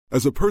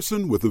As a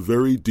person with a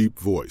very deep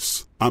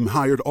voice, I'm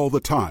hired all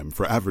the time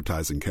for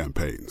advertising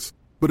campaigns.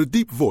 But a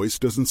deep voice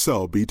doesn't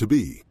sell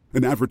B2B,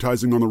 and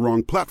advertising on the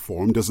wrong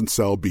platform doesn't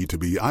sell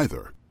B2B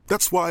either.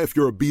 That's why if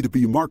you're a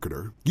B2B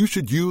marketer, you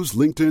should use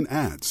LinkedIn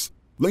ads.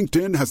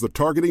 LinkedIn has the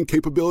targeting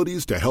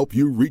capabilities to help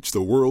you reach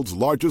the world's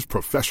largest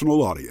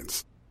professional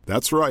audience.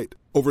 That's right,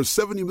 over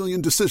 70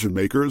 million decision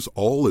makers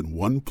all in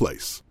one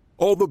place.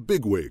 All the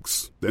big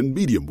wigs, then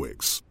medium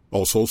wigs,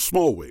 also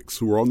small wigs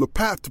who are on the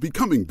path to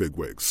becoming big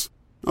wigs.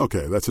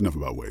 Okay, that's enough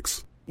about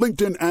wigs.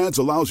 LinkedIn ads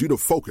allows you to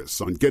focus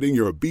on getting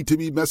your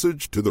B2B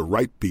message to the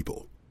right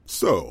people.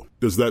 So,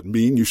 does that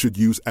mean you should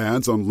use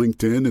ads on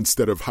LinkedIn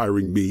instead of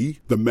hiring me,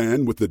 the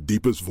man with the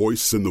deepest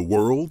voice in the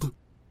world?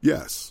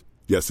 Yes.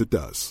 Yes, it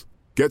does.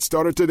 Get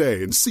started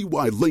today and see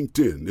why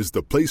LinkedIn is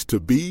the place to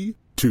be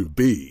to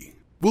be.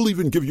 We'll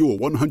even give you a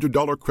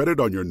 $100 credit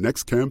on your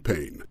next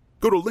campaign.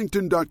 Go to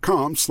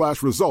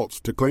linkedin.com/results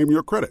to claim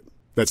your credit.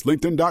 That's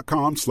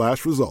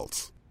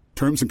linkedin.com/results.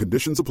 Terms and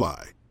conditions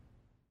apply.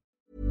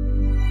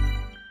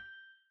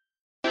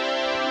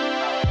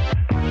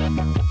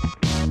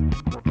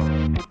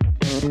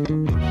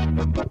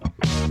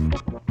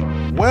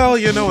 Well,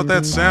 you know what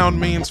that sound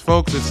means,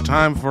 folks. It's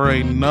time for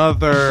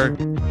another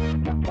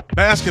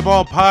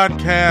basketball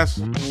podcast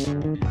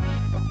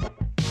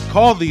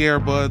called The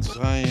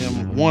Airbuds. I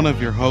am one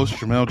of your hosts,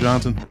 Jamel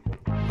Johnson.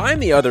 I'm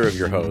the other of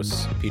your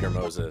hosts, Peter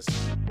Moses.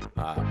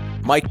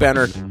 Mike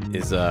Benner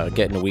is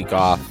getting a week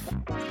off.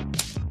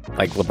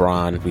 Like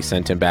LeBron, we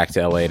sent him back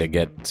to LA to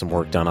get some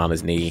work done on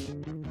his knee.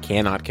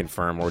 Cannot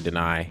confirm or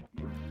deny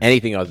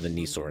anything other than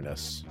knee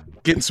soreness.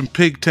 Getting some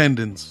pig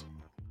tendons.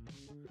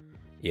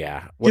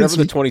 Yeah, whatever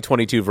the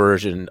 2022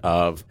 version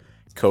of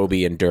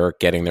Kobe and Dirk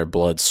getting their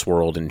blood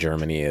swirled in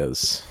Germany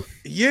is.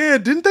 Yeah,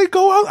 didn't they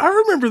go out? I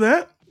remember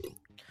that.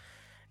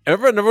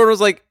 Everyone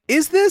was like,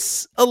 is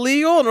this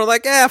illegal? And we're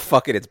like,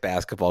 fuck it, it's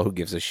basketball. Who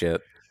gives a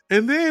shit?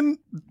 And then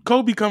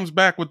Kobe comes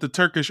back with the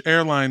Turkish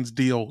Airlines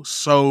deal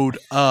sewed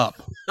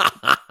up.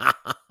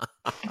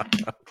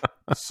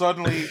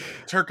 Suddenly,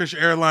 Turkish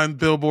Airlines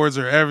billboards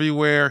are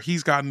everywhere.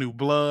 He's got new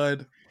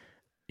blood.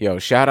 Yo,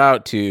 shout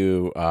out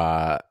to,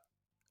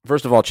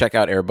 first of all, check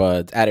out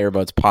Airbuds, at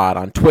Airbuds Pod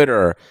on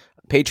Twitter,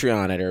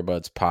 Patreon at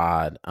Airbuds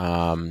Pod.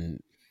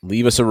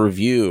 Leave us a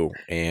review,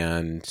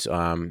 and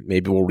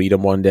maybe we'll read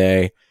them one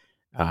day.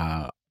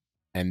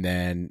 And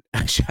then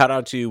shout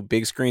out to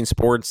Big Screen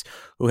Sports,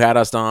 who had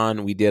us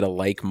on. We did a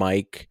Like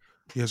Mike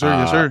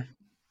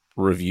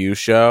review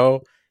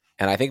show.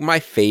 And I think my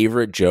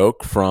favorite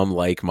joke from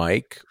Like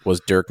Mike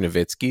was Dirk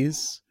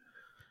Nowitzki's.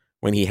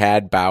 When he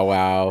had Bow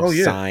Wow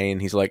sign,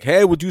 he's like,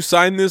 "Hey, would you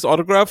sign this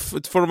autograph?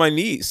 It's for my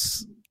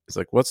niece." He's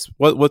like,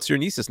 "What's your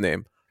niece's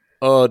name?"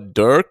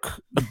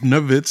 Dirk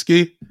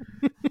Nowitzki.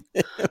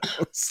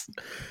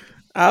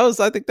 I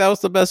think that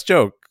was the best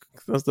joke.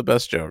 That was the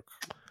best joke.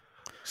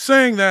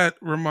 Saying that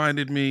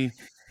reminded me,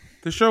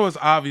 the show is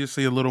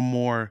obviously a little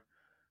more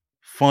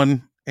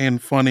fun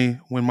and funny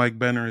when Mike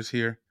Benner is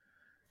here.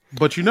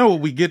 But you know what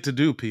we get to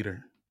do,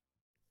 Peter?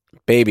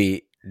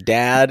 Baby,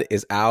 Dad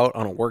is out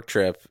on a work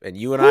trip, and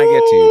you and I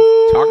get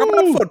to talk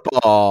about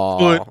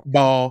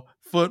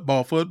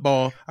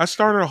football. I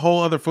started a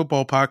whole other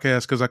football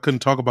podcast because I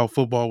couldn't talk about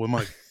football with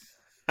Mike.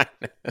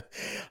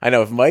 I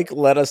know. If Mike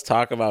let us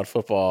talk about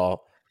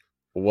football,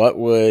 what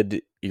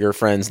would your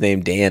friends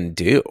named Dan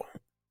do?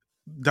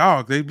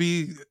 Dog,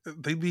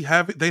 they'd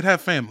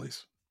have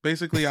families.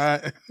 Basically,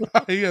 I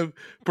have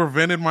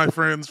prevented my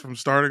friends from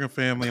starting a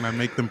family, and I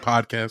make them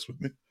podcast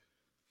with me.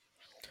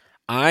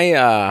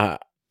 I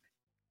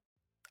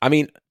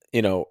mean,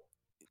 you know,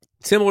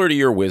 similar to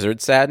your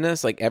Wizard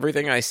sadness, like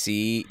everything I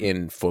see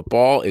in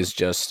football is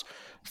just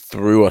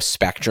through a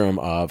spectrum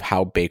of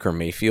how Baker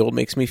Mayfield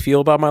makes me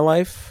feel about my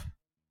life.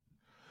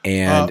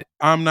 And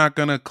I'm not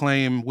going to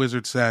claim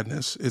Wizard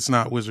sadness. It's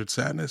not Wizard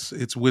sadness.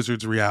 It's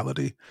Wizard's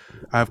reality.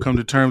 I've come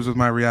to terms with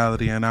my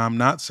reality, and I'm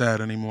not sad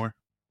anymore.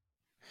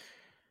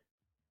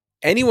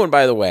 Anyone,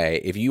 by the way,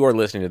 if you are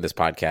listening to this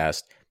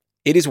podcast,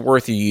 it is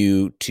worth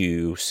you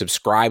to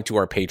subscribe to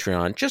our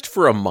Patreon just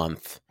for a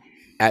month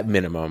at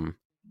minimum,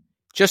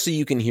 just so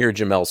you can hear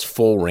Jamel's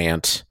full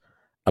rant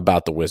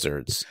about the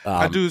Wizards.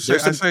 I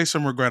say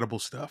some regrettable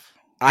stuff.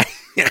 I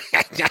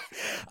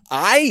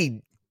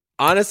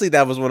honestly,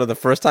 that was one of the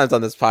first times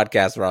on this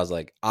podcast where I was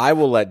like, I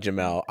will let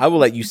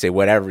you say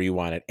whatever you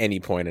want at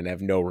any point and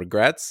have no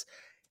regrets.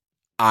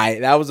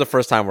 That was the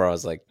first time where I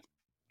was like,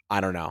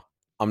 I don't know.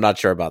 I'm not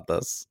sure about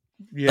this.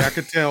 Yeah, I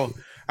could tell.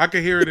 I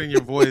could hear it in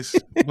your voice,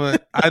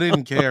 but I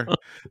didn't care.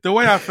 The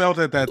way I felt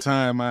at that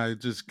time, I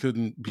just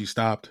couldn't be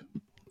stopped.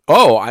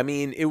 Oh, I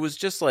mean, it was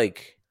just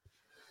like,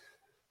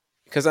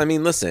 because I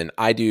mean, listen,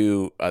 I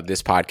do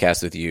this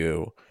podcast with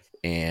you,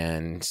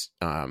 and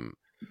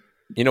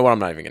you know what? I'm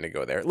not even going to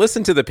go there.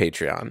 Listen to the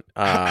Patreon,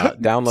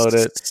 download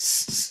it.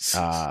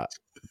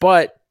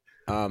 But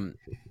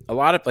a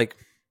lot of like,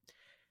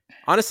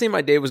 honestly,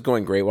 my day was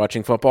going great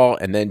watching football,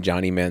 and then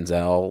Johnny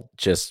Manziel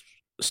just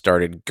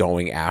started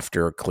going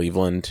after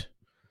Cleveland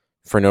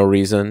for no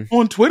reason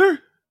on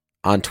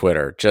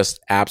Twitter, just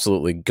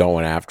absolutely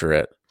going after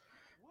it.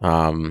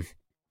 And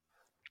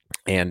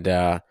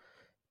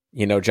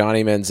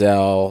Johnny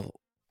Manziel,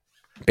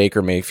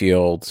 Baker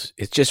Mayfield.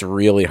 It's just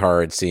really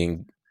hard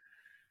seeing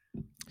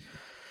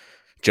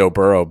Joe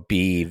Burrow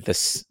be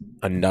this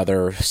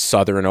another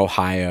Southern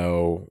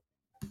Ohio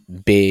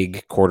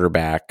big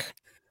quarterback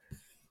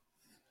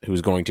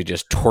who's going to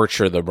just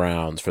torture the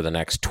Browns for the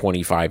next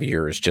 25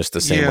 years, just the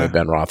same way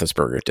Ben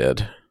Roethlisberger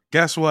did.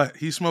 Guess what?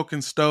 He's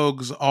smoking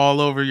Stogs all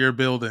over your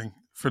building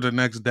for the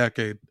next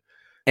decade.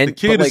 And the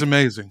kid is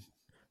amazing.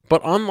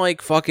 But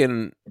unlike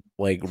fucking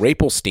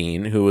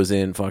Rapelstein, who was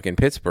in fucking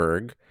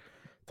Pittsburgh,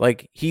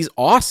 he's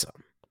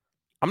awesome.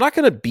 I'm not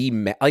going to be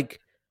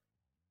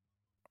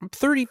I'm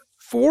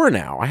 34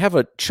 now. I have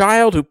a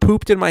child who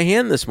pooped in my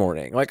hand this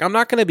morning. I'm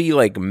not going to be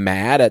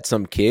mad at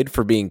some kid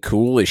for being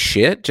cool as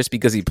shit just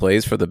because he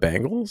plays for the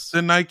Bengals.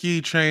 The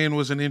Nike chain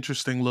was an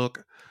interesting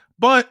look,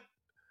 but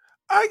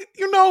I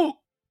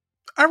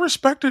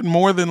respect it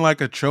more than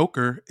a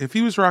choker. If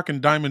he was rocking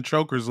diamond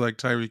chokers like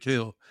Tyreek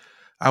Hill,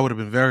 I would have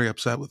been very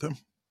upset with him.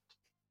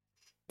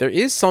 There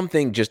is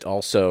something just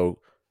also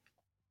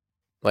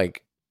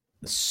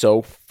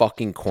so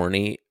fucking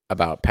corny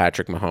about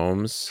Patrick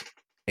Mahomes,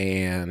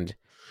 and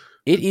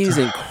it is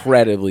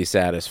incredibly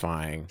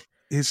satisfying.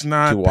 It's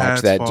not to watch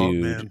Pat's that fault,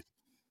 dude. Man.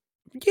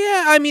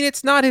 Yeah, I mean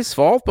it's not his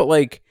fault, but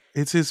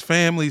it's his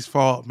family's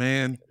fault,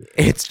 man.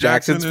 It's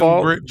Jackson's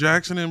fault.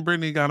 Jackson and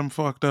Brittany got him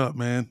fucked up,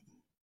 man.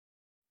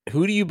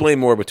 Who do you blame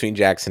more between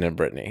Jackson and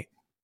Brittany?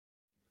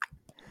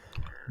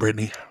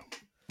 Brittany.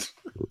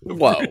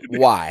 Whoa,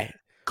 why?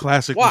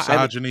 Classic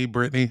misogyny,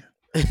 Brittany.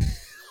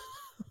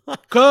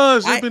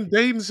 Because they've been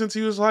dating since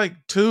he was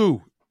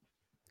 2.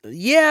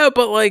 Yeah,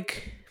 but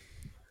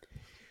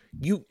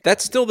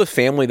that's still the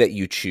family that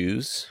you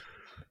choose.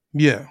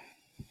 Yeah.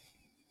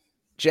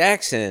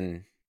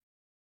 Jackson,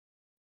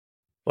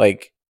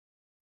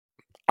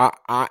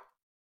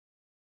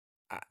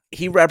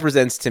 he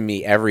represents to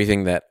me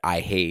everything that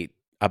I hate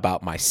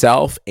about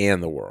myself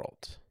and the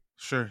world.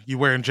 Sure. You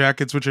wearing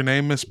jackets with your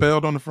name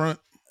misspelled on the front?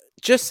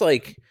 Just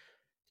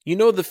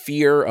the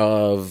fear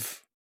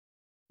of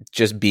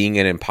just being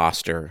an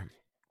imposter.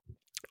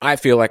 I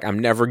feel like I'm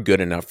never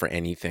good enough for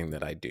anything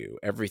that I do.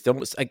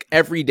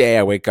 Every day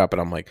I wake up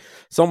and I'm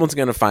someone's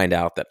going to find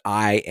out that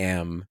I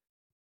am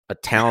a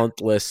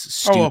talentless,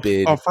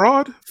 stupid... a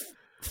fraud?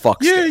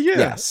 Fuckstick. Yeah.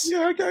 Yes.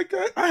 Yeah,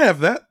 I have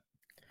that.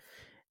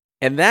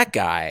 And that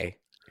guy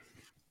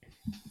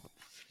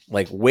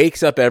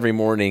wakes up every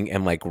morning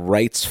and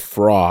writes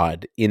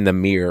fraud in the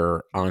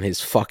mirror on his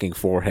fucking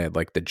forehead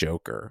like the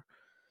Joker.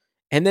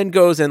 And then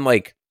goes and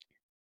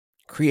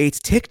creates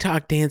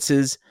TikTok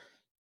dances.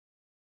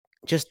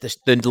 Just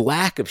the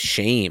lack of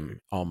shame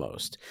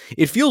almost.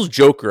 It feels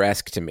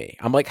Joker-esque to me.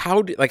 I'm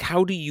how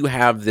do you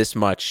have this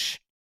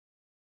much?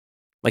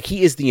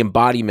 He is the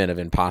embodiment of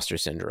imposter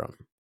syndrome.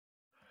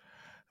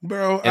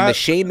 Bro, and the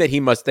shame that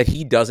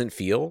he doesn't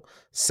feel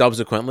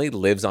subsequently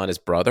lives on his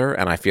brother,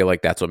 and I feel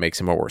like that's what makes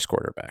him a worse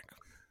quarterback.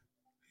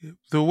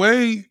 The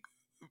way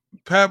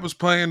Pat was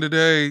playing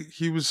today,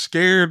 he was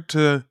scared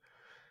to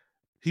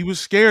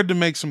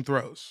make some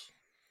throws.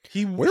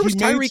 Where was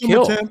Tyreek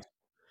Hill?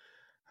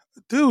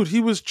 Dude,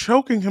 he was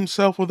choking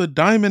himself with a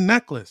diamond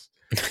necklace.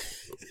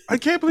 I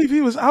can't believe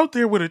he was out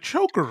there with a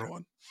choker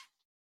on.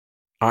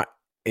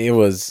 It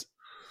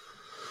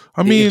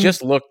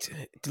just looked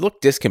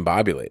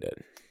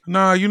discombobulated.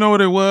 Nah, you know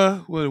what it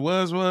was? What it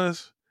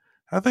was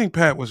I think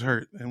Pat was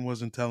hurt and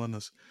wasn't telling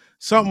us.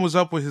 Something was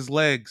up with his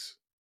legs.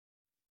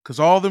 Because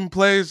all them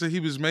plays that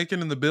he was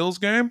making in the Bills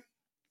game,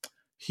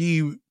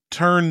 he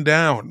turned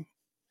down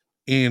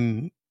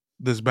in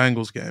this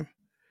Bengals game.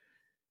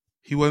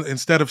 He was,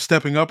 instead of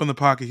stepping up in the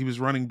pocket, he was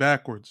running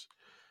backwards.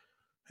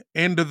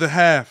 End of the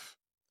half,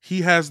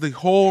 he has the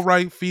whole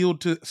right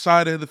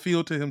side of the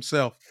field to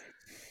himself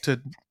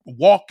to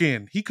walk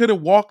in. He could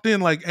have walked in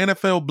like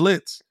NFL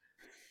blitz.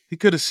 He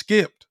could have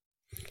skipped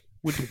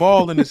with the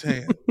ball in his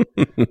hand,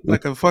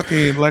 like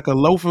a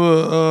loaf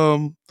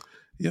of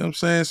you know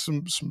what I'm saying,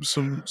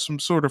 some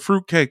sort of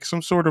fruitcake,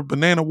 some sort of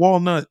banana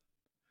walnut.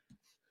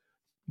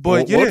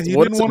 But he didn't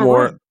want to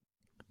run.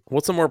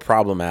 What's a more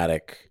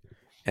problematic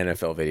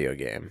NFL video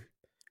game?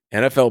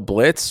 NFL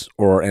Blitz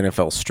or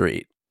NFL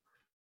Street?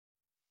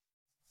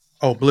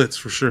 Oh, Blitz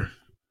for sure.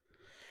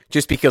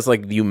 Just because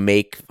you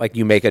make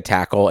a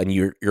tackle and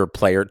your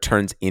player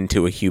turns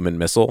into a human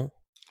missile.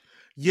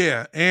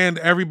 Yeah, and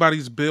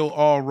everybody's built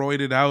all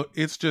roided out.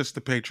 It's just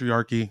the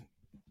patriarchy.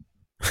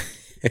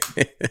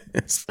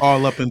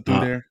 All up and through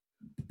there.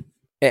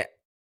 Yeah.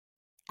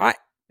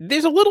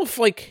 There's a little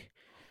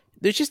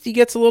he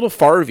gets a little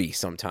Farvey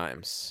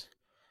sometimes.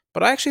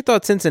 But I actually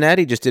thought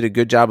Cincinnati just did a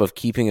good job of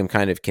keeping him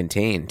kind of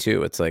contained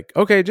too. It's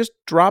okay, just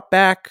drop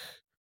back.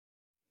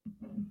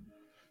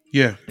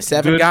 Yeah.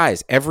 7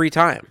 guys every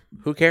time.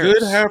 Who cares?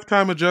 Good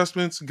halftime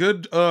adjustments.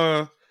 Good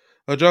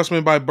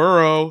adjustment by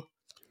Burrow.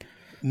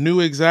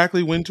 Knew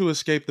exactly when to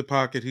escape the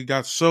pocket. He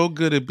got so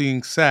good at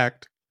being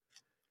sacked.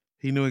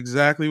 He knew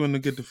exactly when to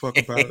get the fuck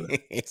up out of there.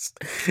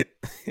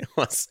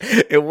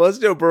 it was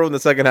Joe Burrow in the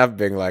second half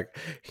being like,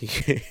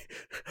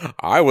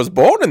 I was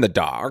born in the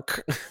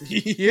dark.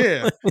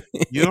 Yeah.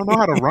 You don't know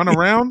how to run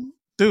around?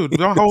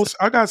 Dude,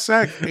 I got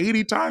sacked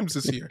 80 times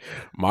this year.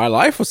 My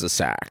life was a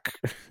sack.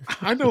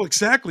 I know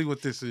exactly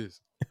what this is.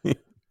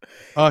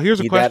 Here's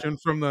a question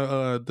from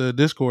the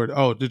Discord.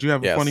 Oh, did you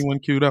have a funny one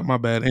queued up? My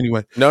bad.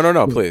 Anyway.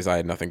 No, please. I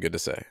had nothing good to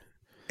say.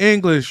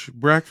 English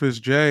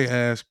Breakfast Jay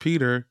asked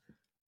Peter,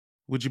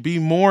 would you be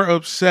more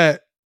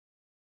upset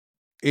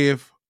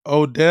if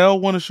Odell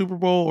won a Super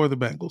Bowl or the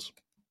Bengals?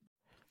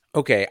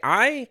 Okay,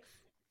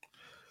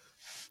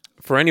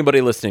 for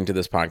anybody listening to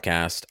this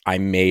podcast,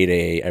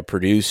 I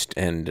produced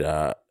and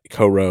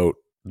co-wrote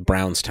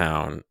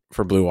Brownstown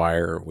for Blue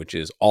Wire, which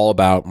is all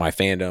about my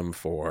fandom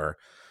for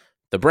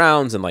the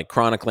Browns and like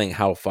chronicling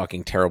how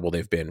fucking terrible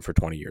they've been for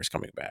 20 years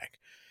coming back.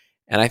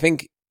 And I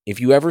think if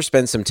you ever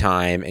spend some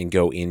time and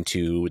go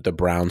into the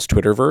Browns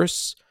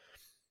Twitterverse,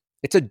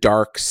 it's a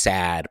dark,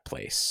 sad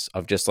place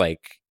of just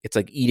like, it's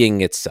like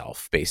eating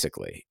itself,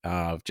 basically,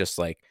 of just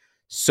like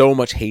so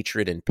much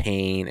hatred and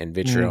pain and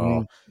vitriol.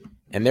 Mm-hmm.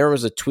 And there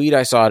was a tweet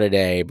I saw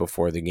today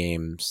before the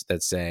games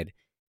that said,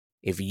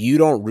 if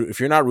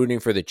you're not rooting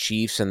for the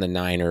Chiefs and the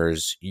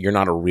Niners, you're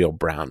not a real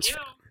Browns fan.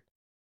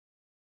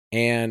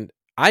 And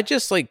I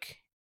just like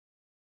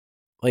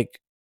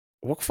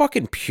what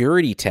fucking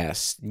purity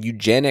test,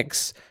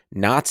 eugenics,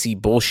 Nazi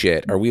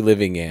bullshit are we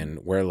living in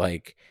where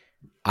like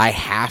I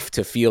have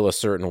to feel a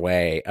certain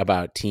way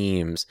about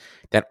teams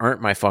that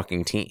aren't my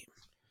fucking team?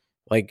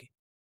 Like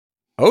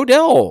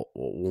Odell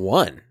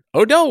won.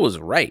 Odell was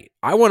right.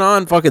 I went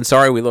on fucking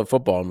Sorry We Love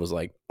Football and was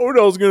like,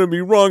 Odell's going to be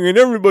wrong and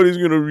everybody's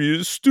going to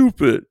be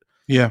stupid.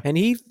 Yeah. And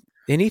he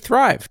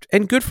thrived.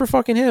 And good for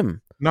fucking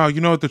him. No, you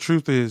know what the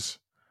truth is?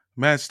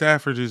 Matt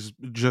Stafford is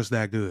just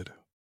that good.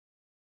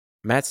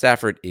 Matt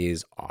Stafford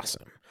is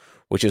awesome,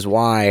 which is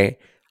why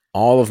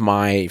all of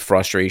my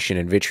frustration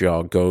and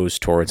vitriol goes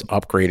towards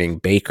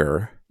upgrading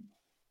Baker.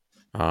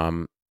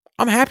 I'm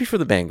happy for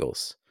the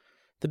Bengals.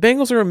 The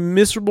Bengals are a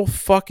miserable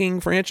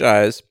fucking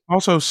franchise.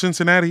 Also,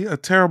 Cincinnati, a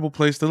terrible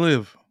place to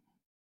live.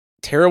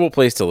 Terrible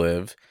place to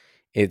live.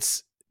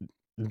 It's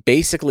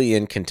basically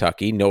in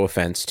Kentucky. No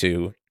offense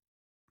to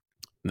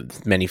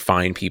many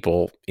fine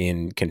people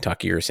in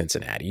Kentucky or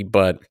Cincinnati,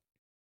 but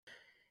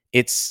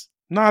it's...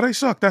 Nah, they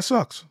suck. That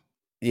sucks.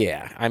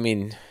 Yeah, I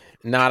mean,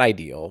 not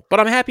ideal. But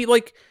I'm happy,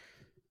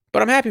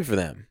 but I'm happy for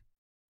them.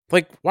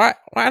 Like, why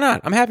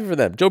not? I'm happy for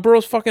them. Joe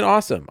Burrow's fucking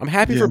awesome. I'm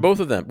happy for both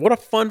of them. What a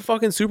fun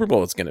fucking Super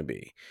Bowl it's going to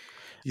be.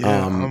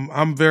 Yeah,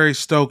 I'm very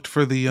stoked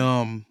for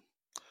the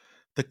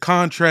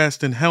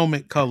contrast in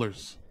helmet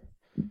colors.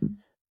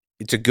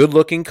 It's a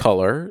good-looking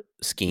color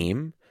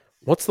scheme.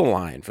 What's the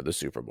line for the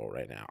Super Bowl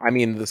right now? I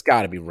mean, there's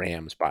got to be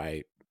Rams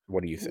by,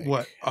 what do you think?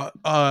 What?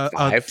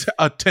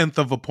 A tenth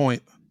of a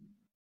point.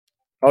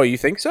 Oh, you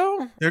think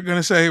so? They're going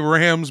to say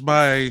Rams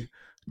by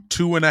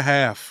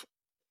 2.5.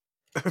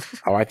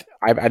 Oh, I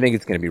think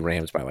it's going to be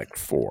Rams by like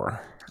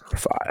 4 or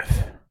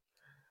 5.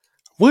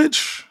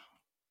 Which,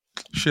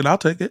 shit, I'll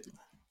take it.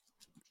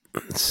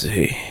 Let's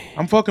see.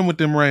 I'm fucking with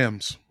them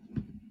Rams.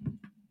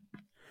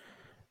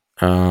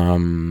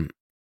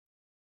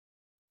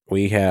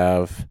 We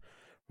have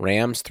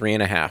Rams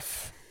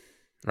 3.5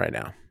 right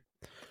now.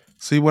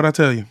 See what I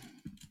tell you.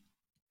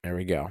 There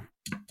we go.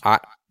 I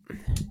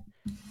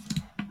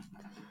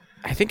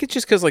think it's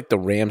just because like the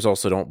Rams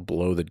also don't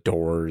blow the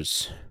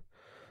doors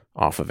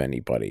off of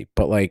anybody,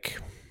 but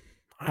like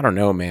I don't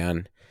know,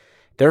 man.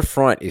 Their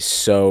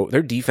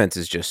defense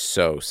is just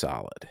so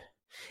solid.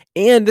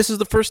 And this is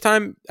the first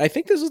time, I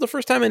think this is the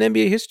first time in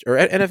NBA history or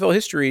NFL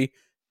history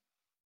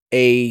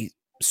a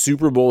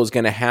Super Bowl is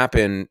going to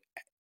happen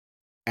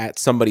at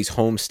somebody's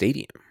home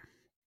stadium.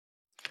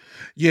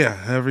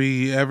 Yeah,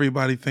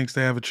 everybody thinks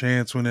they have a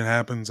chance when it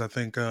happens. I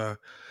think the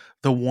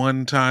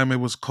one time it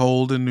was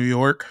cold in New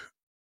York,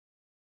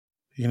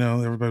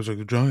 everybody's like,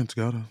 the Giants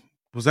got it.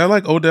 Was that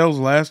like Odell's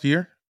last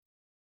year?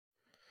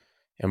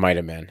 It might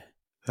have been.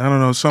 I don't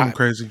know, something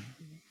crazy.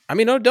 I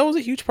mean, Odell was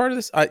a huge part of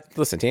this.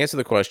 Listen, to answer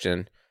the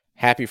question,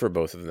 happy for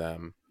both of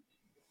them.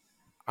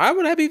 I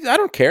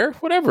don't care,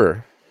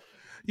 whatever.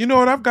 You know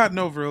what? I've gotten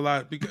over a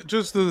lot because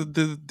just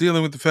the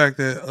dealing with the fact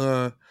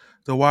that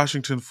the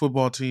Washington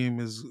football team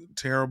is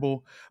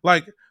terrible.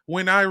 Like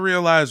when I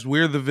realized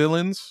we're the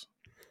villains,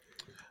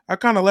 I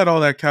kind of let all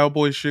that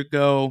cowboy shit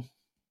go.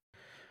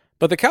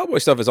 But the cowboy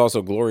stuff is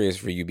also glorious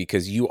for you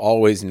because you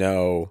always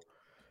know,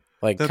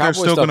 like, that they're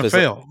still going to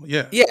fail.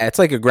 Yeah, it's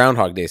like a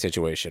Groundhog Day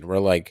situation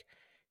where like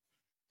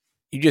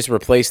you just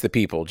replace the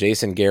people: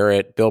 Jason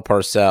Garrett, Bill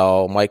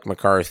Parcells, Mike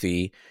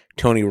McCarthy,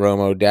 Tony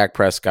Romo, Dak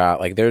Prescott.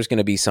 Like, there's going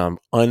to be some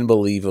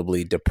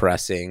unbelievably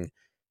depressing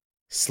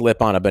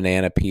slip on a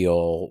banana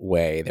peel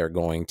way they're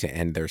going to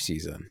end their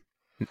season.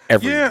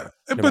 Year,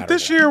 but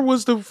this year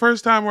was the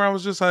first time where I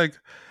was just like,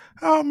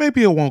 oh,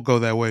 maybe it won't go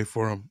that way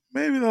for them.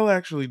 Maybe they'll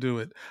actually do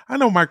it. I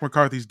know Mike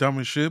McCarthy's dumb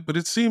as shit, but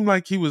it seemed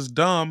like he was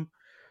dumb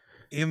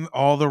in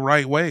all the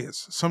right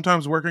ways.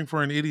 Sometimes working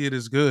for an idiot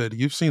is good.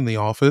 You've seen The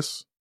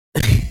Office.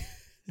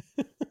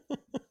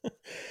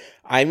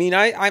 I mean,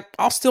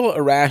 I'll still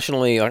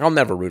irrationally, like, I'll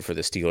never root for the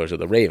Steelers or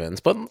the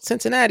Ravens, but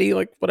Cincinnati,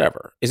 like,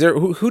 whatever. Is there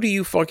who do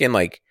you fucking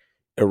like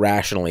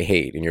irrationally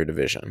hate in your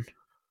division?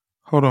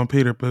 Hold on,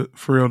 Peter, but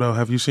for real though,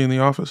 have you seen The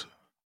Office?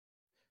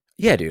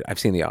 Yeah, dude, I've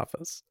seen The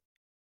Office.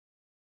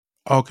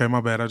 Okay,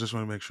 my bad. I just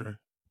want to make sure.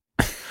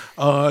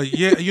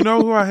 Yeah, you know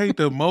who I hate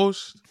the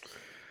most?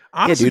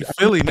 Honestly, yeah, dude,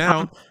 Philly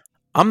now.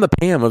 I'm the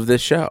Pam of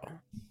this show.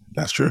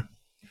 That's true.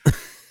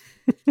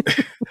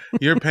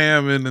 You're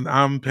Pam, and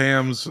I'm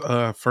Pam's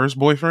first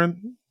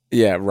boyfriend.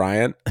 Yeah,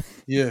 Ryan.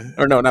 Yeah,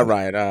 Or no, not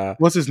Ryan.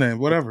 what's his name?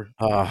 Whatever.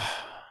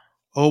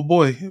 Oh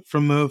boy,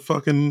 from the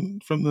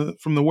fucking from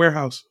the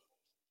warehouse.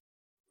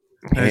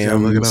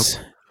 Pam's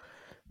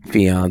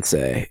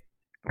fiance,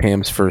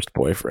 Pam's first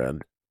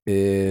boyfriend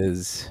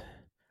is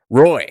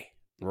Roy.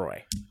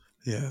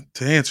 Yeah.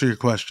 To answer your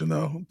question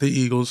though, the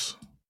Eagles.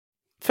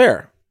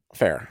 Fair.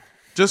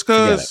 Just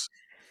because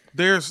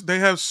they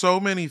have so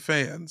many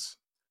fans.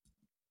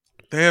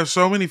 They have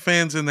so many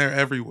fans in there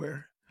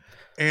everywhere.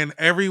 And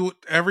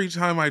every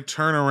time I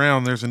turn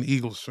around, there's an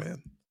Eagles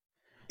fan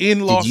in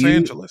Los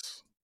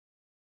Angeles.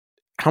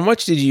 How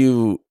much did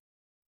you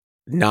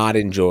not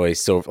enjoy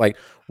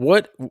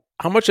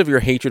how much of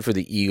your hatred for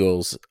the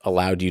Eagles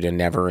allowed you to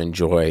never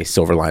enjoy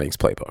Silver Linings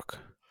Playbook?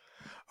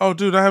 Oh,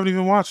 dude, I haven't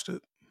even watched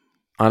it.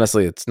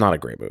 Honestly, it's not a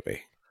great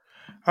movie.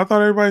 I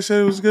thought everybody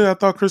said it was good. I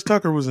thought Chris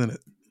Tucker was in it.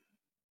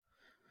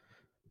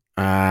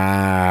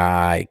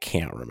 I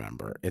can't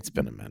remember. It's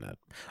been a minute.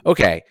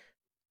 Okay.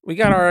 We've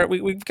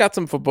got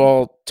some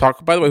football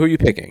talk. By the way, who are you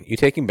picking? You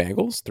taking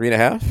Bengals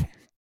 3.5?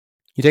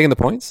 You taking the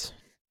points?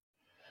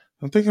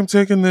 I think I'm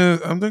taking the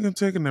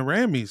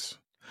Rammies.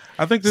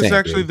 I think this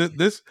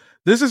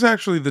is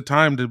actually the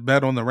time to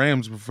bet on the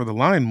Rams before the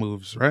line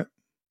moves, right?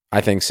 I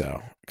think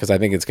so, because I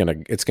think it's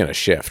gonna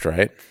shift,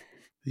 right?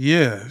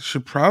 Yeah,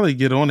 should probably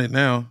get on it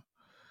now.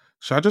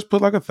 Should I just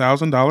put like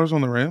 $1,000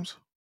 on the Rams?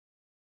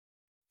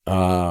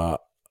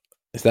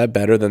 Is that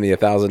better than the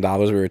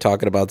 $1,000 we were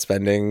talking about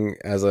spending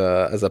as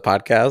a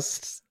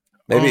podcast?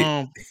 Maybe.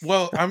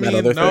 Well, I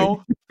mean,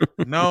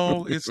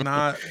 no, it's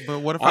not. But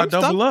what if I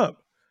double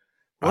up?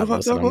 What if I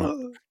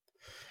double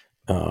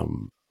up?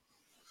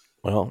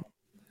 Well,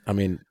 I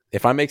mean,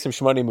 if I make some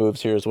shmoney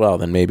moves here as well,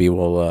 then maybe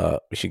we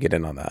should get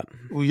in on that.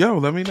 Well, yo,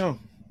 let me know.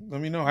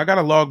 I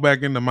gotta log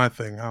back into my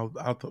thing.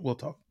 We'll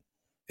talk.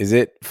 Is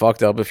it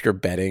fucked up if you're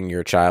betting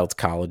your child's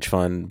college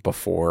fund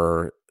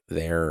before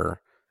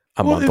they're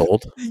a month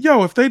old?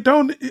 If they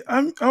don't,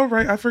 I'm all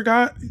right. I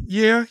forgot.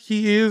 Yeah,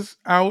 he is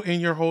out,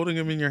 and you're holding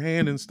him in your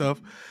hand and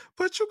stuff.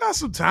 But you got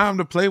some time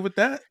to play with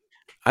that.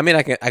 I mean,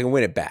 I can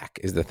win it back.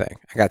 Is the thing.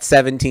 I got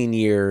 17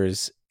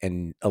 years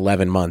and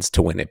 11 months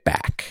to win it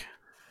back.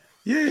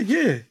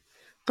 Yeah.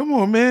 Come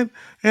on, man.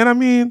 And I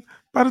mean,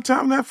 by the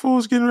time that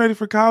fool's getting ready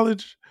for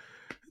college,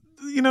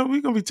 we're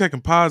gonna be taking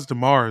pods to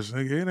Mars.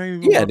 It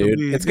ain't even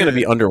dude. It's gonna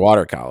be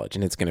underwater college,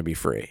 and it's gonna be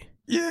free.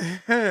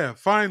 Yeah.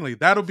 Finally,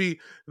 that'll be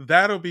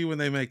when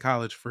they make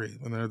college free.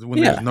 When there's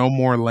no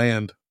more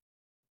land.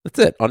 That's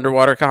it.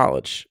 Underwater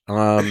college.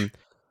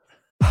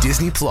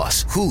 Disney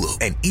Plus, Hulu,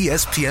 and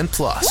ESPN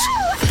Plus.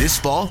 This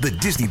fall, the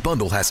Disney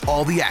Bundle has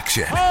all the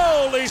action.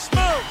 Holy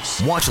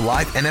smokes! Watch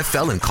live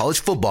NFL and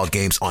college football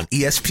games on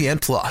ESPN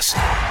Plus.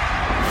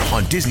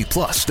 On Disney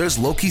Plus, there's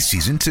Loki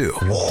Season 2.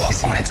 War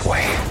is on its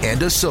way.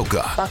 And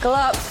Ahsoka. Buckle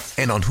up.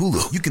 And on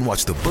Hulu, you can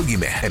watch The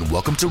Boogeyman and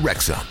Welcome to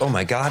Wrexham. Oh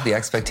my God, the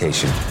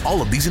expectation.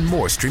 All of these and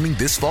more streaming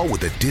this fall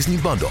with the Disney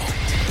Bundle.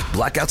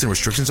 Blackouts and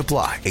restrictions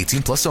apply.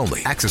 18 plus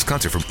only. Access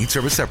content from each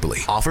service separately.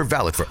 Offer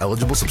valid for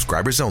eligible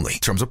subscribers only.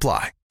 Terms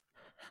apply.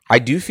 I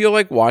do feel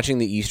like watching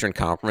the Eastern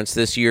Conference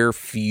this year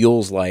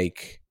feels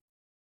like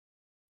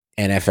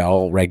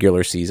NFL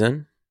regular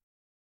season.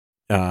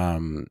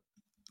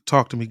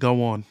 Talk to me.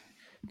 Go on.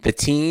 The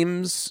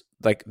teams,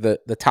 like the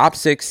top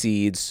 6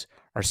 seeds,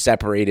 are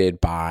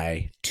separated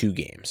by 2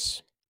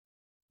 games.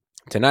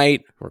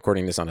 Tonight,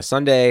 recording this on a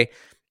Sunday,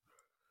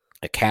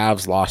 the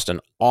Cavs lost an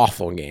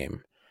awful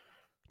game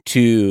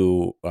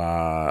to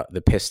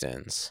the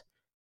Pistons,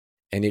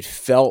 and it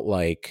felt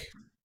like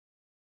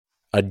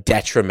a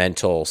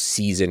detrimental,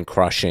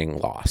 season-crushing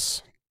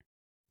loss.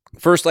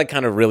 First, like,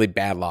 kind of really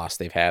bad loss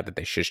they've had that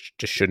they just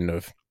shouldn't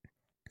have,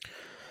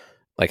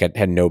 like,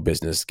 had no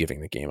business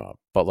giving the game up.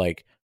 But,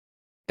 like,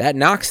 that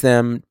knocks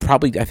them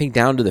probably, I think,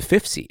 down to the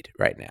 5th seed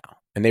right now.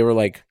 And they were,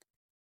 like,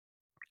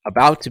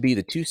 about to be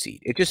the 2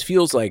 seed. It just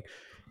feels like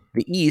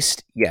the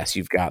East, yes,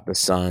 you've got the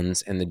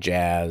Suns and the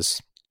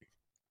Jazz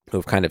who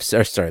have kind of,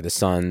 the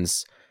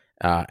Suns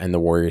and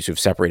the Warriors who've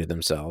separated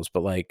themselves.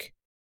 But, like,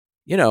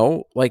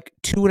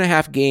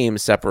 2.5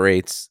 games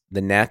separates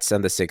the Nets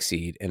and the 6th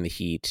seed and the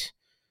Heat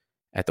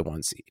at the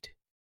 1 seed.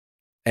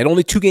 And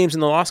only 2 games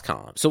in the loss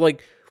column. So,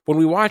 like, when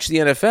we watch the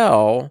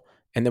NFL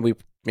and then we,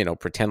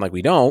 pretend like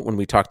we don't, when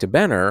we talk to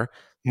Benner,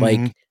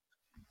 like,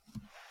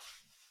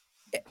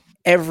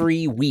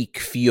 every week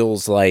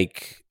feels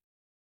like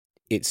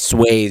it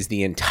sways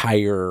the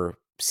entire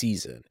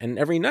season. And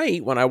every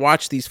night when I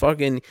watch these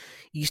fucking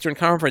Eastern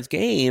Conference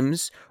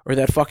games or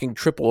that fucking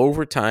triple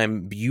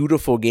overtime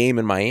beautiful game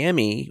in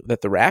Miami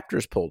that the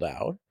Raptors pulled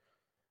out,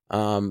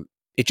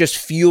 It just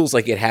feels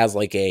like it has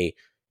like a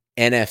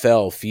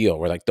NFL feel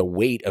where like the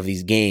weight of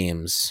these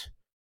games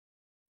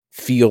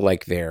feel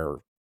like they're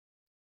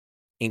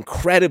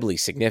incredibly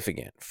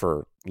significant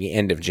for the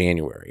end of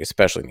January,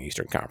 especially in the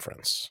Eastern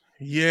Conference.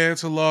 Yeah,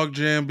 it's a log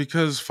jam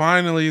because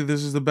finally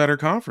this is the better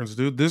conference,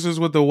 dude. This is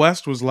what the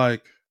West was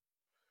like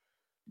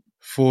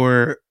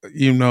for,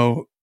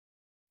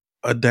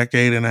 a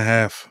decade and a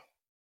half.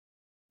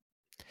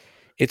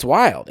 It's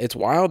wild. It's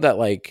wild that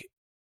like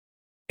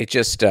it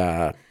just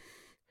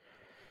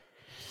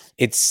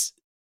it's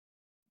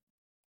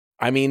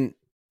I mean,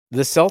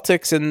 the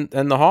Celtics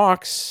and the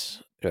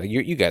Hawks,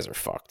 you guys are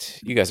fucked.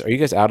 Are you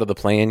guys out of the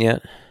play-in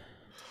yet?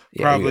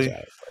 Yeah, you guys Probably. are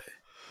out.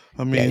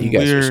 I Yeah, you mean,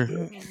 guys are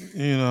we're,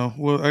 screwed.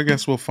 well, I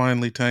guess we'll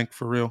finally tank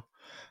for real.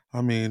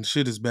 I mean,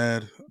 shit is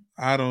bad.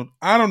 I don't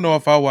know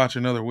if I'll watch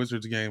another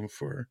Wizards game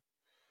for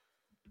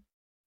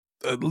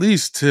at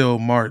least till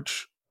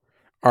March.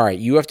 All right,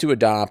 you have to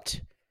adopt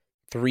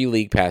 3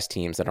 league pass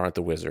teams that aren't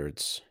the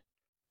Wizards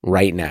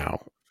right now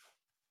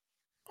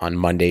on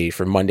Monday,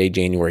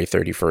 January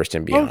 31st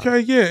and beyond. Okay,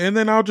 yeah, and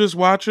then I'll just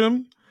watch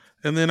them,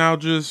 and then I'll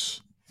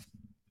just,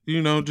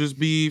 just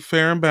be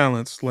fair and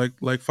balanced,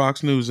 like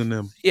Fox News and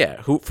them.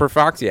 Yeah, who for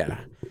Fox? Yeah,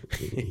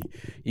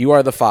 you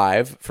are the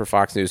 5 for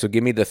Fox News. So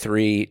give me the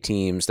 3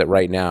 teams that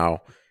right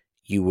now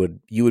you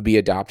would be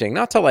adopting,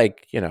 not to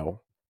like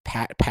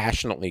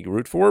passionately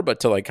root for, but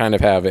to like kind of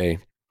have a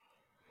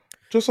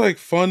Just like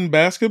fun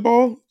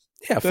basketball.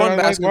 that fun I like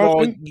basketball.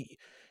 watching.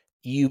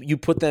 You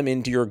put them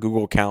into your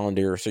Google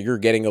Calendar, so you're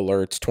getting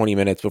alerts 20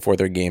 minutes before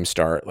their games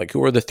start. Like,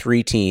 who are the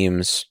 3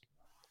 teams?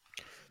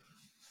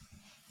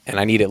 And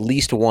I need at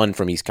least one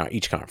from each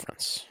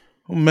conference.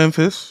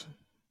 Memphis.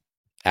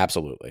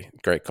 Absolutely,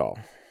 great call.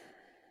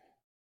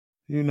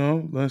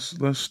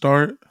 Let's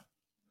start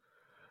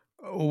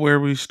where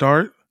we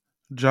start.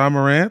 Ja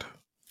Morant,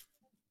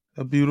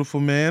 a beautiful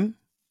man.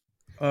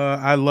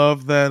 I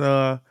love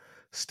that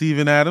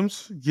Steven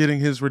Adams getting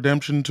his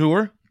redemption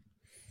tour.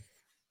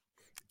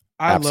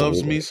 I loves me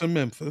Absolutely. some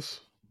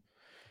Memphis.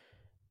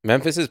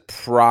 Memphis is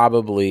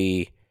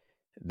probably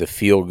the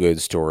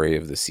feel-good story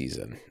of the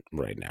season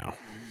right now.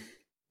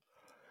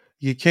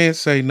 You can't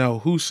say no.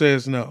 Who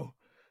says no?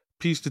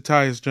 Peace to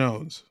Tyus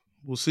Jones.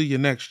 We'll see you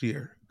next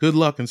year. Good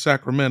luck in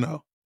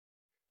Sacramento.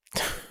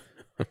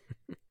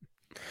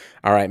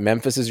 All right,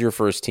 Memphis is your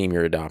first team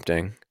you're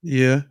adopting.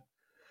 Yeah.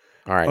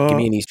 All right, give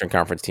me an Eastern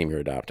Conference team you're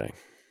adopting.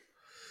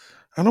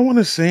 I don't want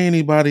to say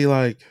anybody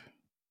like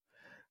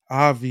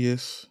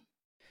obvious.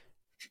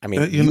 I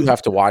mean, you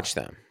have to watch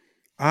them.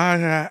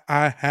 I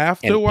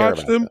have to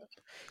watch them.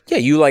 Yeah,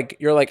 you're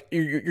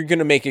going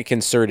to make a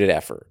concerted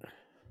effort.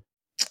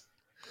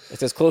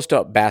 It's as close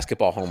to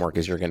basketball homework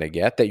as you're going to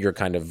get that you're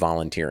kind of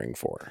volunteering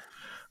for.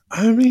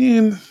 I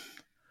mean,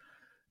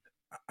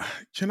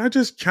 can I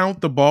just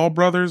count the Ball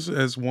brothers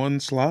as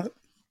one slot?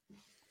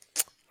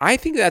 I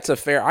think that's a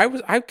fair.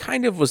 I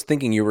kind of was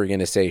thinking you were going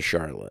to say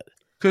Charlotte,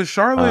 because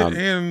Charlotte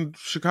and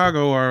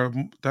Chicago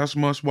that's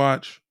must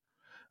watch.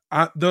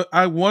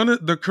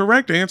 The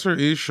correct answer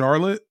is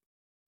Charlotte,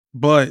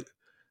 but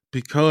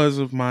because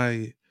of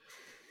my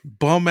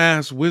bum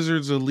ass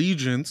Wizards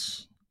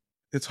allegiance,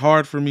 it's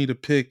hard for me to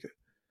pick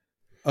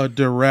a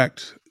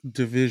direct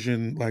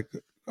division like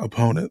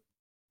opponent.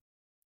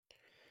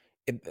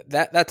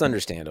 That's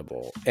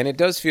understandable, and it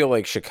does feel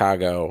like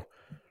Chicago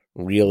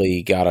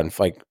really got on.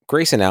 Like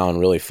Grayson Allen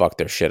really fucked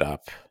their shit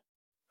up.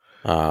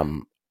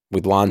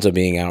 With Lonzo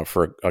being out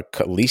for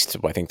at least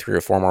I think 3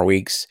 or 4 more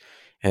weeks,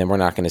 and then we're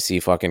not going to see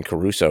fucking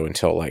Caruso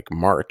until like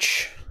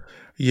March.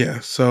 Yeah,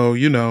 so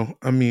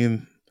I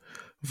mean,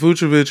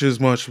 Vucevic is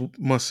much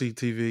must see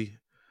TV,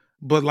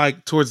 but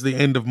like towards the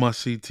end of must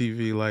see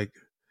TV, like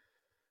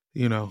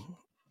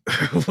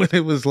when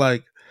it was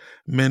like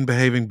men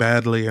behaving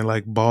badly and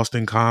like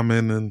Boston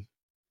Common and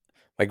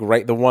like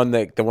the one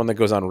that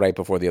goes on right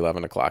before the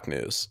 11 o'clock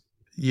news.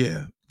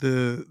 Yeah,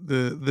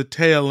 the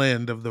tail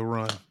end of the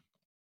run.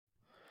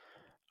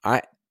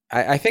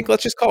 I think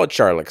let's just call it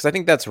Charlotte because I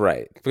think that's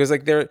right because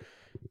like they're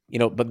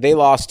but they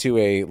lost to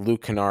a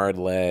Luke Kennard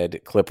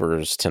led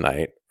Clippers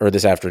tonight or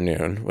this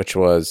afternoon, which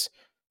was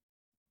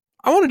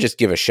I want to just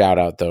give a shout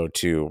out though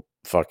to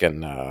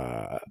fucking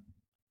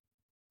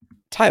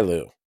Ty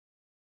Lue.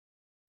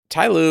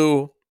 Ty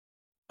Lue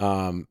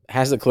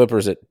has the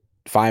Clippers at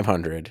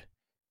 500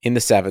 in the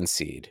 7th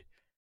seed.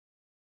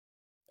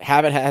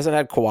 Hasn't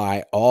had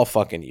Kawhi all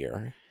fucking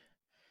year.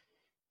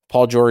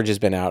 Paul George has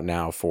been out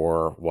now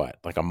for what,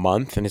 like a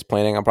month, and is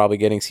planning on probably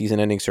getting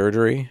season-ending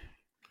surgery.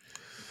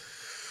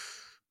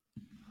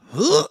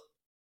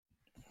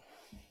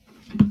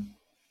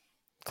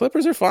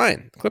 Clippers are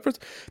fine.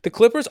 The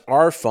Clippers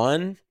are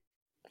fun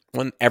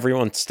when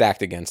everyone's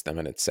stacked against them,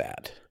 and it's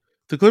sad.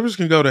 The Clippers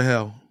can go to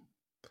hell.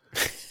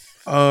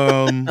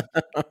 All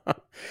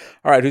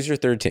right, who's your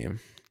third team?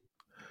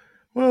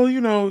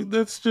 Well,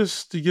 that's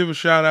just to give a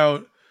shout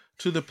out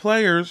to the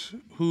players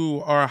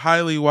who are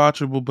highly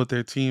watchable, but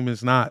their team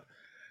is not.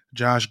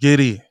 Josh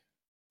Giddey.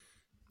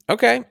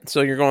 Okay,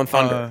 so you're going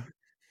Thunder.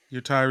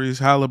 Your Tyrese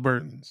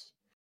Halliburtons.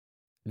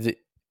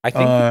 I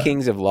think the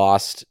Kings have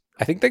lost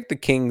I think like the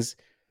Kings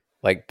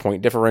like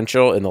point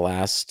differential in the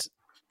last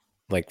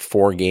like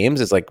 4 games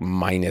is like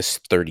minus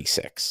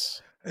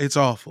 36. It's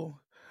awful.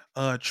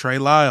 Trey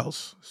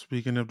Lyles.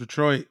 Speaking of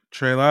Detroit,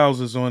 Trey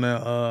Lyles is on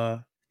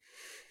a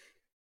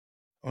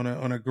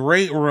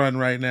great run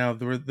right now.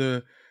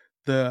 The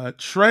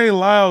Trey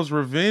Lyles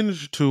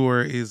Revenge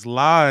Tour is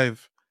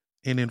live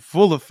and in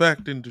full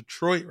effect in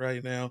Detroit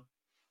right now.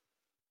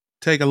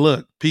 Take a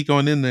look, peek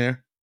on in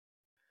there.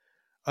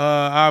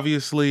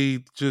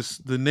 Obviously,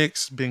 just the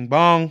Knicks, Bing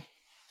Bong.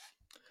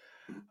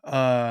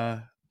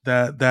 The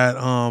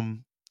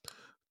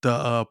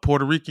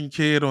Puerto Rican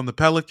kid on the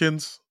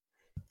Pelicans.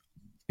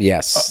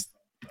 Yes.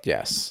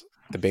 Yes.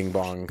 The Bing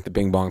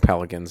Bong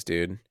Pelicans,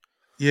 dude.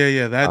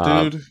 Yeah, that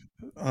dude.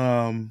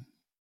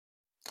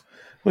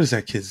 What is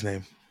that kid's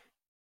name?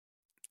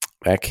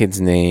 That kid's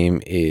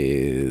name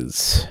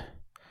is...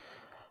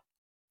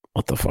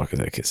 What the fuck is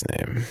that kid's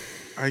name?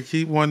 I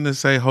keep wanting to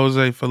say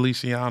Jose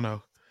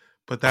Feliciano,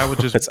 but that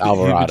would just it's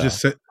Alvarado. He would just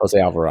say, Jose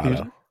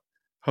Alvarado.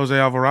 Jose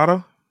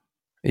Alvarado?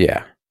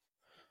 Yeah.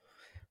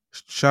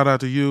 Shout out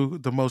to you,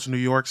 the most New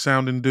York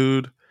sounding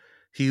dude.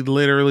 He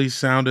literally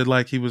sounded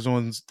like he was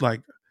on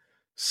like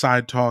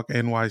Side Talk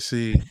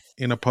NYC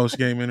in a post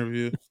game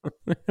interview.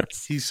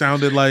 He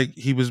sounded like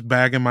he was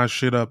bagging my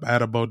shit up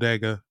at a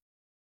bodega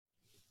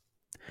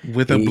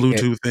with a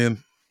Bluetooth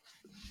in.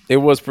 It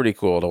was pretty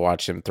cool to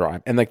watch him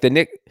thrive. And like the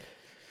Knicks,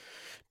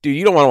 dude,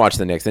 you don't want to watch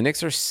the Knicks. The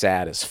Knicks are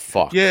sad as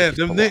fuck. Yeah,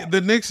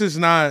 the Knicks is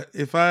not.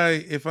 If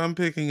I'm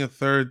picking a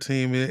third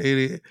team,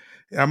 I'm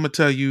gonna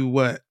tell you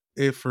what.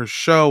 It for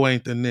sure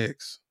ain't the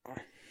Knicks.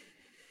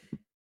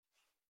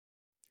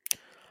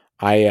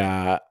 If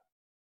I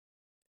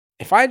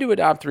had to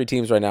adopt 3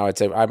 teams right now, I'd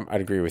say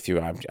I'd agree with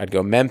you. I'd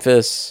go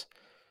Memphis.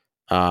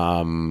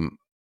 I'd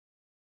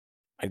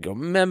go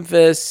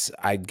Memphis.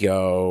 I'd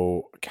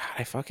go.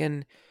 God,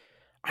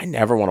 I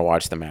never want to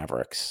watch the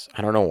Mavericks.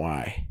 I don't know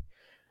why.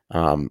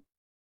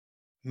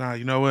 Nah,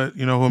 you know what?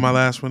 You know who my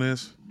last one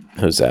is?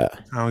 Who's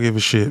that? I don't give a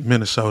shit.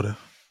 Minnesota.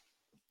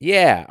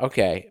 Yeah.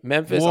 Okay.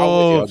 Memphis.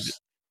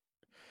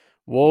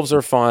 Wolves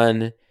are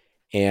fun,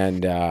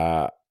 and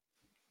I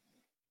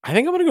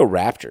think I'm gonna go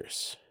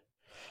Raptors.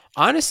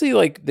 Honestly,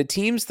 like the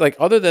teams, like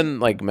other than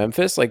like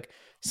Memphis, like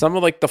some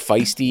of like the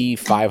feisty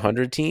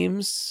 500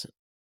 teams.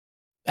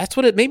 That's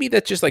what it. Maybe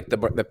that's just like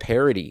the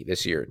parity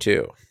this year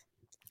too.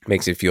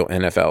 Makes it feel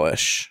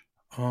NFL-ish.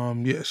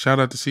 Yeah. Shout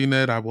out to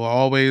CNET. I will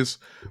always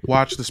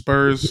watch the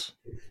Spurs.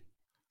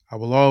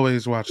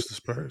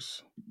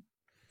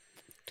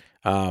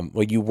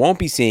 Well, you won't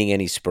be seeing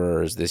any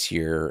Spurs this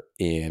year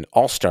in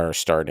All-Star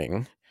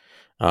starting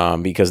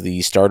because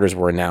the starters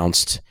were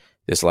announced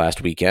this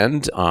last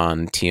weekend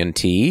on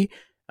TNT.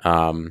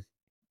 And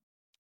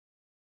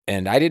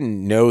I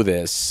didn't know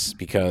this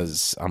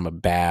because I'm a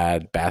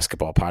bad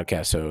basketball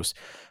podcast host.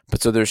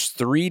 But so there's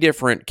 3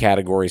 different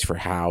categories for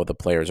how the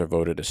players are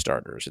voted as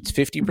starters. It's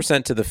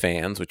 50% to the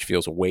fans, which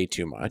feels way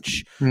too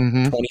much,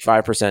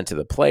 25% to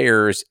the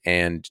players,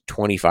 and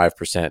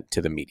 25%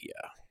 to the media.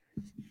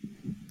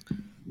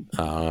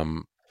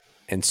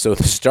 And so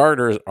the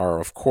starters are,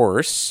 of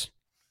course,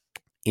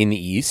 in the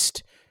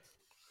East,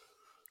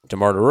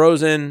 DeMar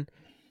DeRozan,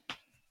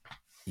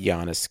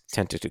 Giannis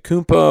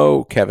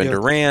Antetokounmpo, Kevin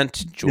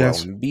Durant, Joel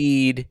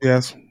Embiid,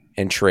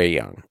 and Trae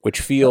Young,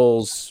 which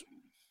feels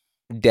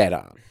dead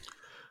on.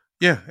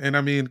 Yeah, and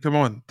I mean, come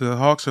on. The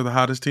Hawks are the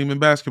hottest team in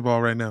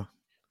basketball right now.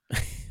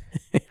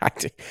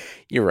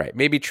 You're right.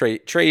 Maybe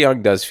Trae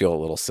Young does feel a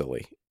little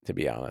silly, to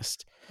be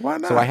honest. Why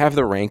not? So I have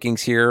the rankings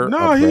here.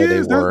 No, he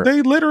is.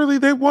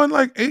 They won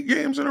like 8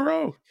 games in a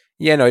row.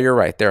 Yeah, no, you're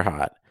right. They're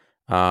hot.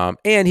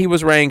 And he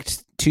was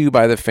ranked 2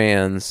 by the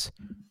fans,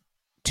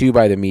 2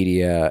 by the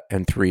media,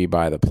 and 3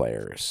 by the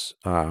players.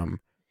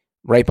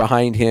 Right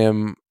behind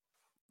him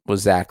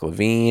was Zach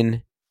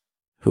LaVine,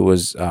 who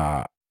was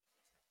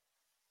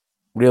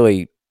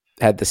really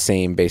had the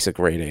same basic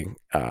rating,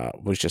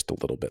 was just a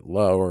little bit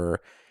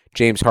lower.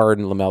 James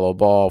Harden, LaMelo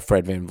Ball,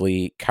 Fred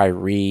VanVleet,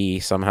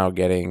 Kyrie somehow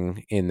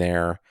getting in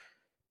there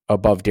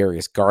above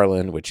Darius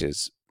Garland, which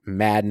is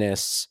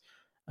madness.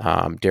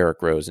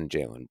 Derrick Rose and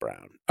Jaylen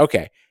Brown.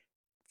 Okay.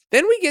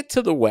 Then we get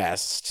to the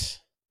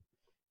West.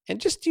 And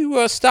just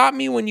to stop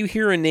me when you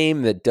hear a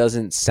name that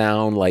doesn't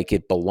sound like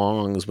it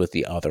belongs with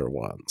the other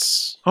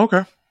ones.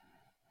 Okay.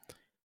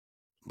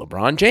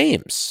 LeBron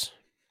James.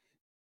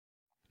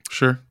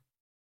 Sure.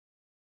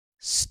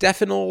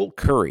 Stephen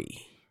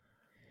Curry.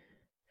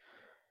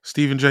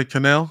 Stephen J.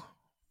 Cannell,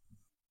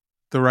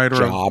 the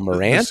writer of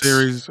Morant. The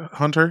series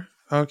Hunter.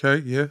 Okay,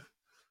 yeah.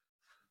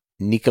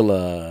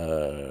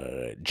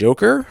 Nikola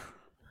Joker.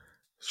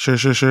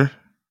 Sure.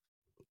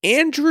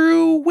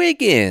 Andrew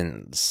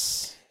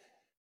Wiggins.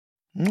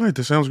 All right,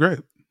 that sounds great.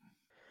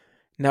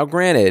 Now,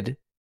 granted,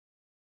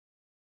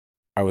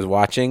 I was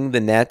watching the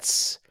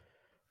Nets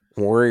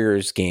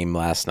Warriors game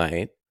last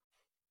night,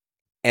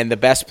 and the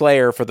best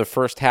player for the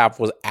first half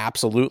was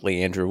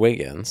absolutely Andrew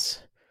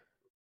Wiggins.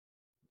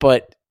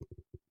 But,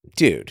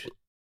 dude,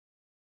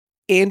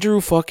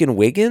 Andrew fucking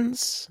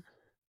Wiggins?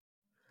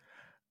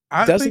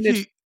 I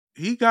think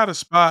He got a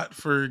spot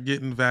for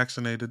getting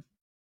vaccinated.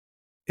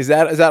 Is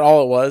that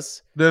all it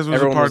was? That was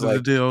Everyone a part was of the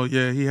like- deal.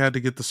 Yeah, he had to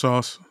get the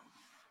sauce.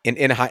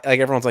 Like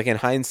everyone's like, in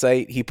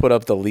hindsight, he put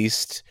up the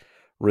least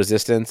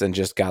resistance and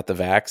just got the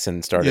vax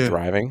and started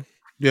thriving.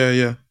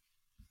 Yeah.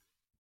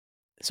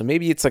 So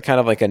maybe it's a kind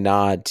of like a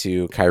nod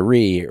to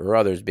Kyrie or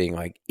others being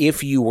like,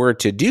 if you were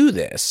to do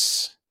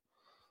this,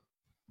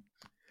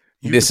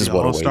 this is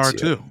what awaits All-Star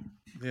you. too.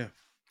 Yeah.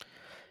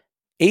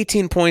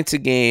 18 points a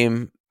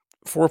game,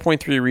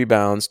 4.3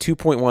 rebounds,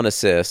 2.1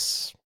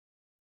 assists.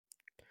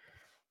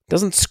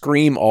 Doesn't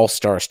scream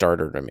all-star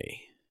starter to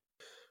me.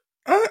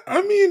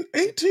 I mean,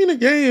 18 a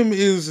game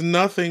is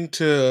nothing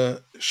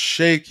to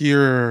shake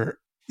your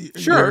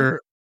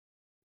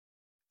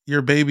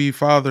baby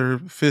father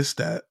fist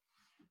at.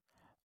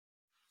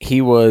 He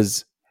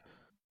was,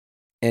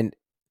 and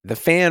the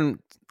fan,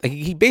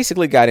 he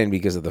basically got in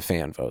because of the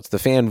fan votes. The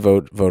fan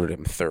voted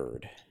him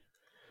third.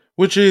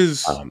 Which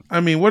is,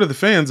 I mean, what are the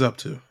fans up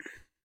to?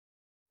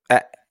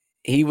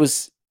 He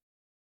was,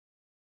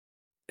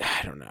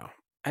 I don't know.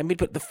 I mean,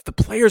 but the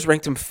players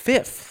ranked him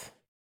fifth.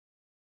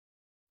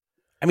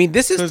 I mean,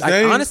 this is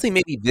honestly,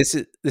 maybe this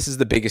is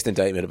the biggest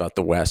indictment about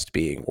the West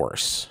being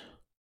worse.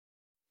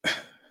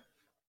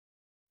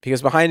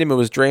 Because behind him it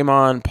was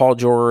Draymond, Paul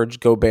George,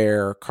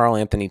 Gobert, Karl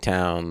Anthony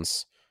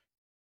Towns,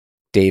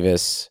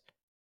 Davis,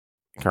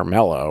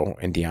 Carmelo,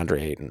 and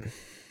DeAndre Ayton.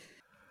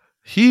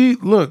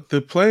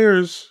 The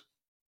players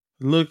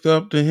looked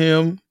up to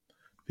him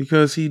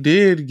because he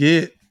did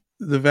get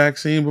the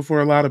vaccine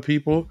before a lot of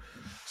people.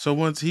 So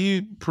once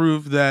he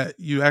proved that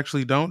you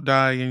actually don't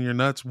die and your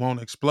nuts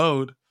won't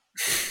explode,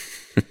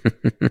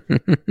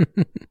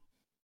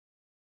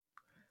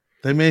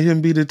 they made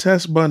him be the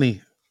test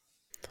bunny.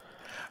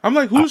 I'm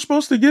like, who's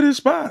supposed to get his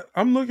spot?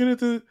 I'm looking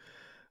at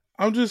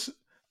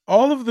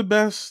all of the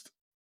best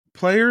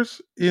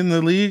players in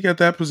the league at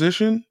that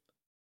position.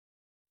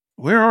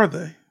 Where are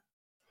they?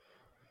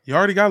 You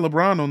already got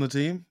LeBron on the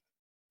team.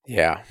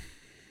 Yeah.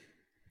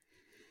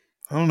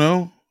 I don't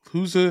know.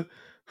 Who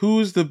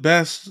is the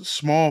best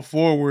small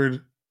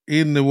forward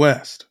in the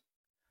West?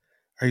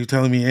 Are you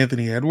telling me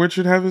Anthony Edwards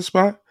should have his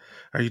spot?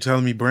 Are you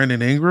telling me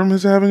Brandon Ingram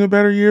is having a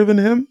better year than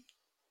him?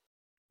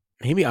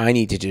 Maybe I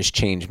need to just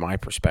change my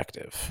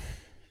perspective.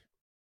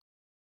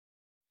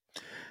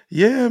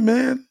 Yeah,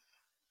 man.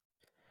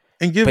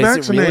 And get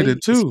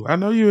vaccinated too. I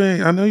know you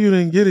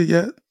didn't get it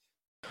yet.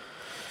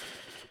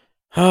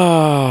 Oh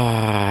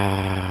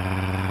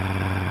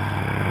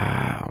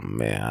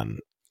man.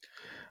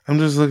 I'm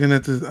just looking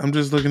at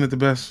the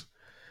best.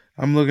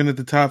 I'm looking at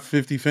the top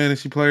 50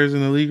 fantasy players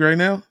in the league right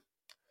now.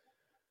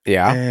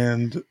 Yeah.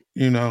 And,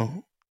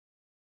 who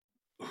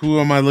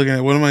am I looking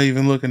at? What am I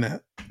even looking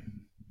at?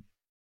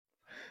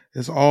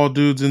 It's all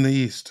dudes in the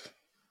East.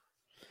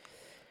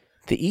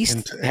 The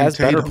East has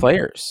better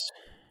players.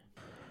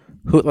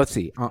 Let's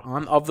see.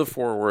 Of the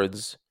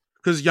forwards.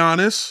 Because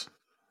Giannis.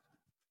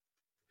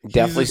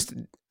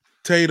 Definitely.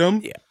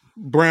 Tatum. Yeah.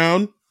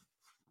 Brown.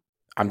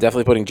 I'm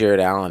definitely putting Jared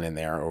Allen in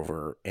there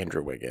over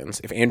Andrew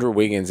Wiggins. If Andrew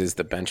Wiggins is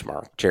the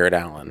benchmark, Jared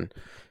Allen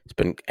has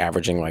been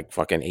averaging like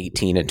fucking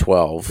 18 and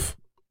 12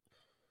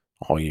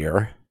 all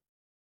year.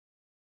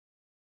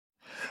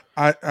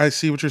 I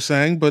see what you're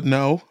saying, but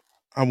no,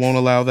 I won't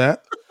allow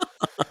that.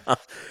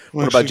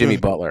 What about Jimmy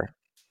Butler?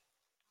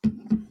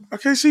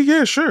 Okay, see,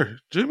 yeah, sure,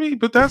 Jimmy,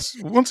 but that's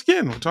once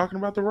again we're talking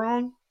about the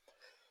wrong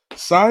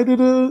side of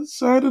the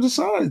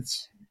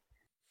sides.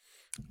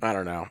 I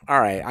don't know.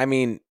 All right, I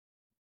mean,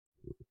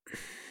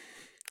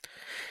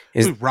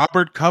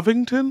 Robert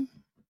Covington?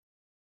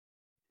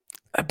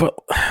 But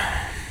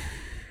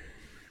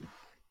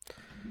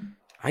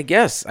I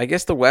guess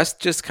the West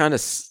just kind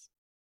of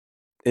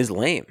is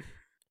lame.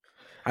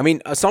 I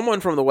mean, someone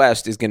from the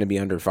West is going to be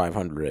under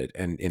 500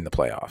 and in the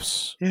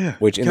playoffs. Yeah.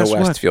 Which in the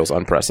West feels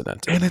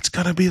unprecedented. And it's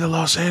going to be the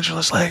Los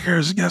Angeles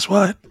Lakers. Guess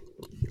what?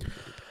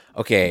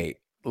 Okay.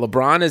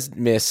 LeBron has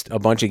missed a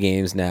bunch of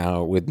games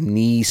now with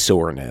knee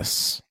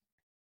soreness.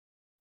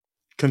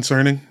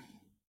 Concerning?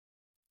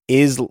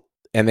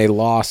 And they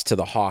lost to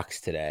the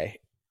Hawks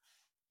today.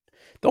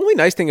 The only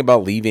nice thing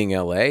about leaving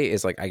LA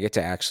is like I get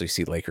to actually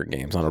see Laker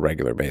games on a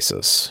regular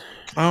basis.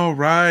 Oh,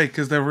 right.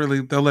 Because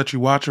they'll let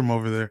you watch them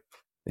over there.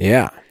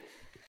 Yeah.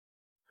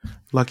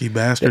 Lucky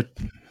bastard.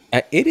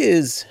 It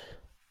is.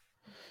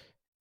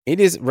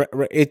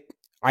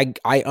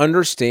 I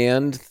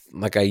understand,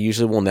 like I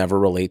usually will never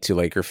relate to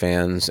Laker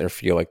fans or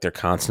feel like they're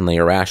constantly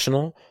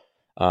irrational.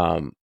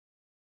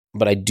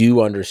 But I do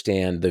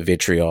understand the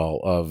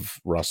vitriol of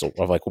Russell,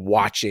 of like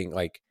watching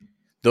like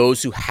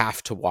those who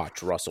have to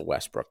watch Russell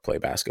Westbrook play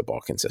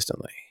basketball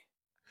consistently.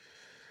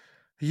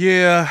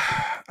 Yeah.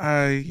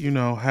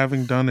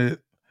 Having done it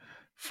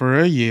for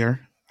a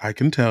year, I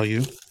can tell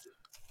you.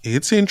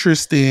 It's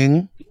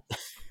interesting.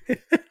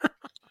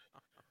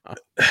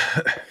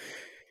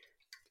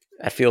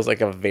 That feels like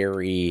a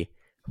very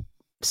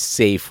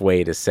safe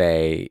way to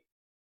say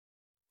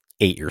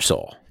ate your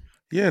soul.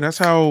 Yeah, that's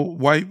how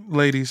white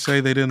ladies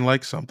say they didn't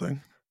like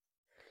something.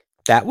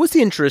 That was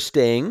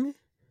interesting.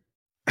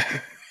 He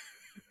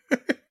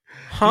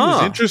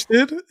was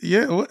interested?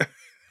 Yeah.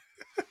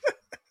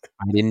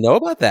 I didn't know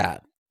about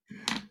that.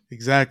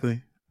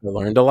 Exactly. I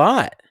learned a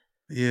lot.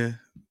 Yeah.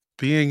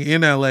 Being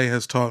in LA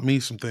has taught me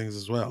some things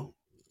as well.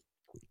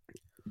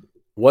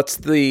 What's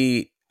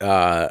the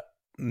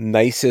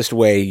nicest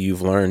way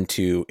you've learned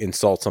to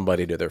insult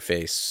somebody to their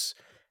face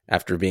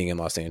after being in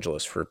Los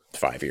Angeles for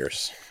 5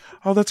 years?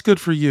 Oh, that's good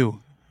for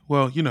you.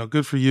 Well,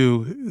 good for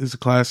you is a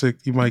classic.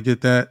 You might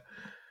get that.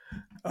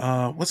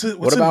 What's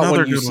What about another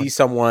when you good see one?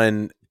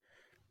 someone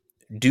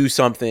do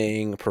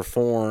something,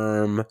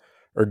 perform,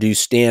 or do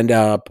stand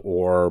up,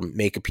 or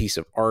make a piece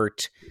of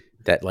art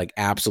that like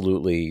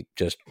absolutely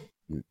just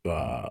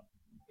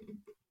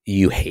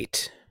you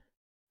hate?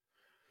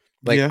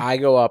 Like Yeah. I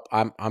go up,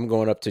 I'm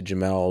going up to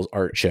Jamel's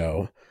art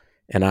show,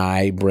 and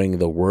I bring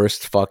the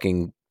worst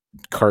fucking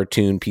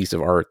cartoon piece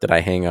of art that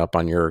I hang up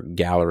on your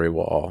gallery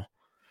wall,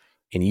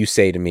 and you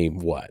say to me,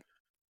 "What?"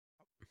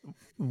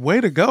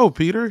 Way to go,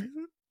 Peter.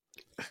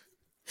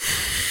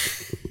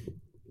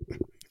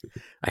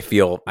 I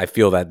feel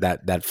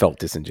that felt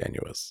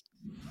disingenuous.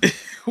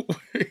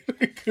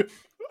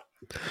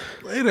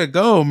 Way to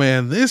go,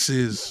 man.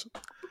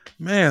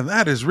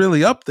 That is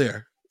really up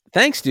there.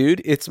 Thanks,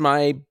 dude. It's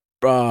my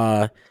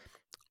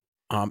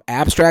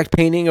abstract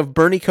painting of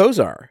Bernie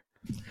Kosar.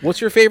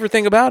 What's your favorite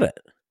thing about it?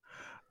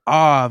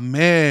 Ah,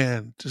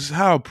 man. Just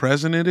how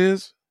present it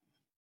is.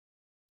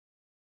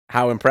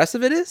 How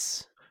impressive it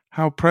is?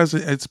 How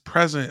present it's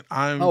present.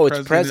 I'm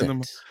It's present in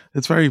the present.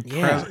 it's very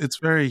Yeah. present. It's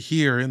very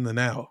here in the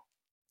now.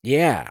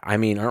 Yeah, I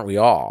mean, aren't we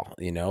all?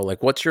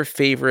 Like, what's your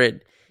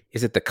favorite?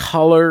 Is it the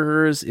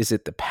colors? Is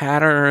it the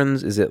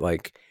patterns? Is it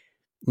like,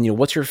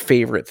 what's your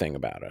favorite thing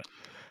about it?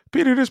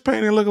 Peter, this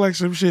painting look like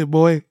some shit,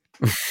 boy.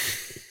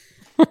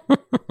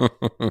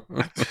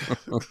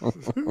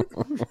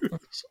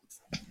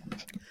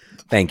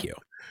 Thank you.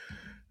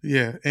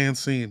 Yeah, and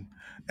scene.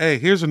 Hey,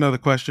 here's another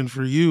question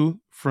for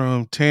you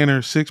from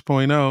Tanner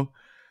 6.0.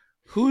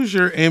 Who's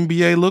your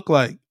NBA look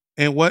like?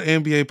 And what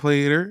NBA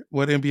player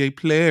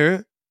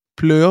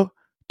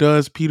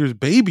does Peter's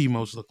baby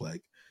most look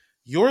like?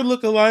 Your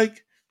lookalike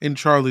and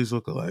Charlie's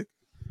lookalike.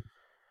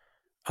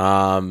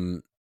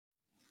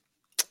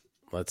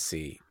 Let's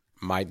see.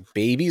 My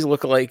baby's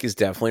lookalike is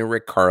definitely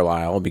Rick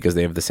Carlisle because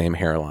they have the same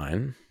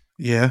hairline.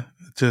 Yeah,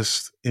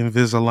 just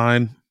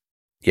Invisalign.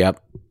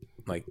 Yep.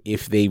 Like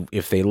if they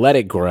let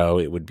it grow,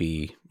 it would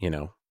be,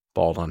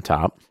 bald on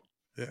top.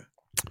 Yeah.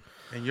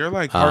 And you're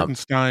like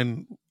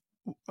Hartenstein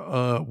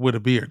with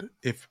a beard.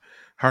 If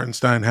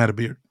Hartenstein had a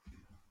beard.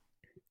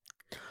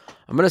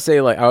 I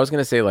was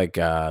gonna say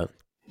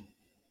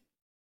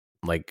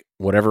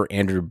whatever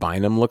Andrew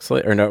Bynum looks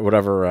like, or no,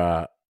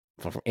 whatever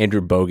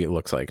Andrew Bogut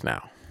looks like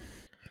now.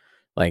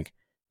 Like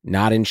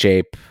not in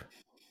shape,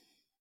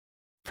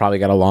 probably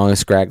got a long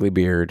scraggly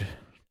beard.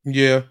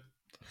 Yeah.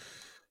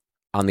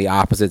 On the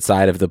opposite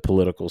side of the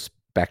political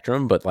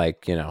spectrum, but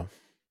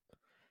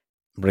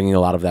bringing a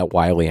lot of that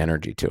wily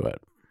energy to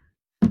it.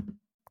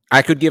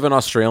 I could give an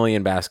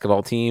Australian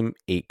basketball team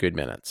 8 good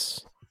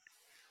minutes.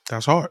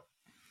 That's hard.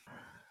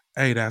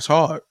 Hey, that's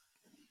hard.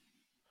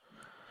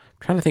 I'm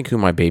trying to think who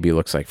my baby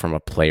looks like from a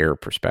player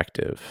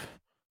perspective.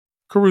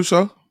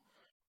 Caruso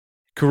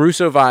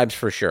vibes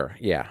for sure.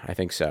 Yeah, I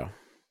think so.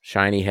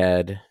 Shiny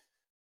head.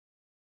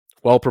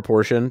 Well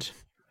proportioned.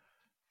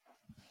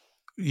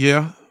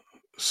 Yeah.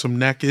 Some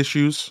neck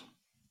issues.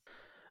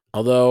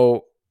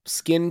 Although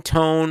skin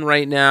tone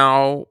right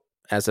now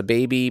as a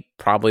baby,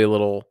 probably a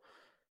little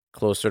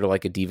closer to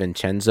like a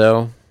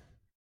DiVincenzo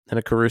than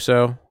a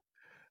Caruso.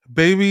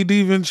 Baby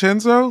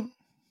DiVincenzo?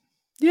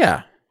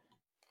 Yeah.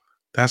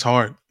 That's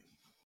hard.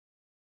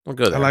 We'll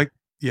go there.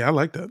 I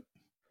like that.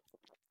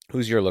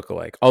 Who's your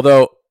lookalike?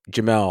 Although,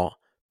 Jamel,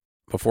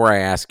 before I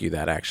ask you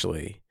that,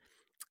 actually,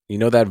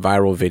 that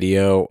viral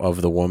video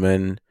of the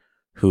woman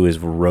who is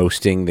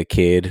roasting the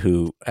kid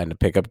who at a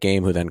pickup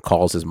game who then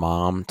calls his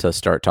mom to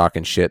start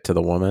talking shit to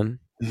the woman?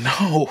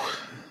 No.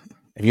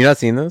 Have you not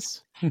seen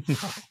this? No.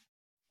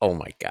 Oh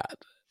my God.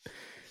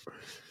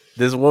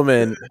 This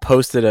woman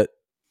posted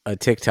a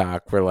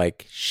TikTok where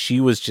she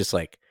was just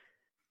like,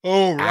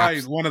 oh,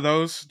 right. One of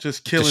those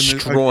just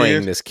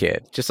destroying this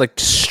kid. Just like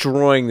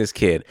destroying this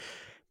kid.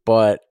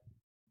 But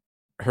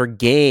her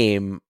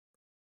game,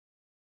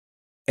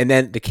 and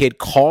then the kid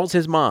calls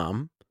his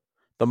mom.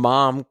 The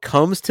mom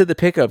comes to the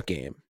pickup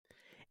game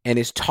and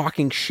is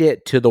talking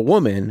shit to the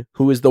woman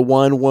who is the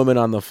one woman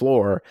on the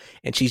floor.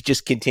 And she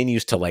just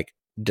continues to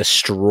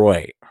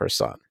destroy her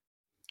son.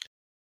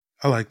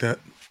 I like that.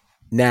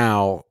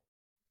 Now,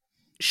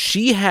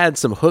 she had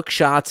some hook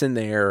shots in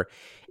there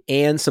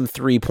and some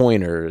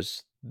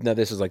 3-pointers. Now,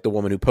 this is the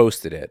woman who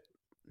posted it,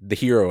 the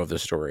hero of the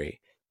story,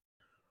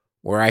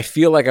 where I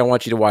feel like I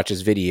want you to watch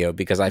this video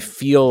because I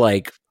feel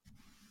like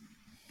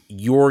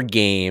your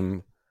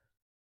game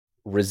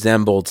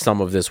resembled some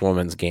of this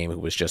woman's game who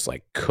was just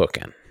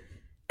cooking.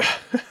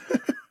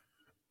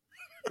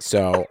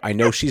 So I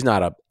know she's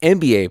not an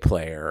NBA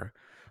player,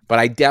 but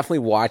I definitely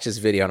watched this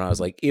video and I was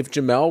like, if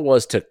Jamel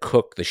was to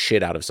cook the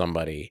shit out of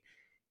somebody,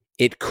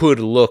 it could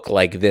look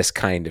like this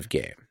kind of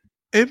game.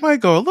 It might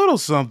go a little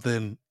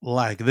something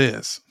like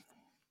this.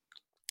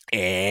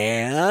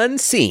 And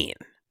scene.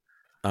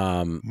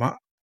 The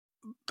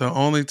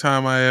only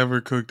time I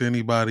ever cooked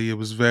anybody, it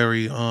was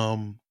very it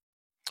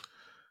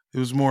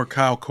was more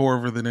Kyle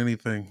Korver than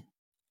anything.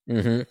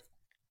 Mm-hmm.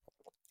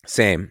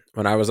 Same.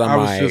 When I was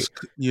on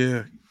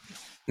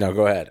No,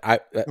 go ahead.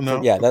 That's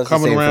the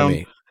coming same around. for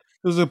me.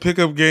 It was a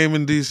pickup game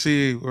in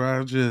DC where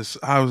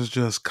I was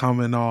just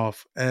coming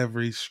off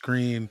every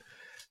screen,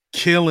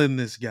 killing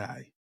this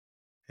guy.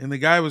 And the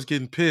guy was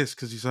getting pissed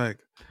because he's like,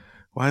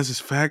 why is this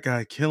fat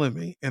guy killing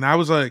me? And I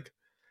was like,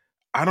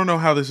 I don't know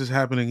how this is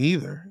happening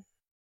either.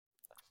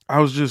 I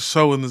was just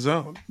so in the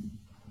zone.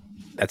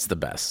 That's the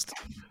best.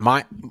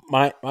 Mine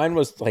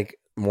was like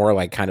more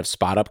like kind of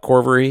spot up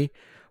Corvery,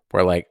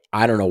 where like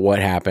I don't know what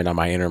happened on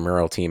my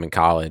intramural team in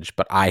college,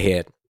 but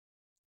I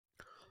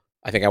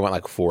think I went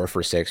like 4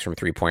 for 6 from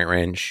 3-point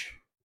range.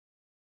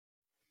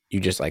 You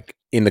just like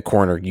in the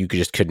corner, you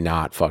could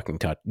not fucking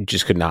touch. You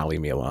just could not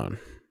leave me alone.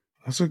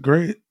 It's a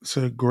great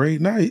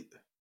night.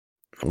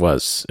 It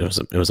was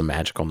a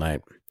magical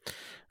night.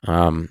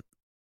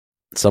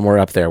 Somewhere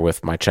up there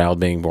with my child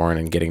being born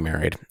and getting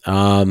married.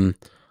 Well,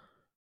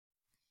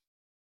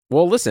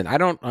 listen, I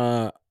don't.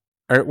 What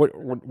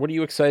are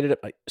you excited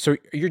about? So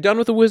you're done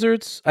with the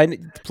Wizards?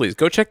 Please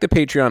go check the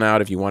Patreon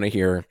out if you want to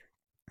hear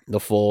the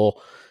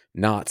full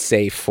not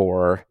safe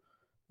for.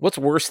 What's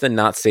worse than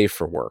not safe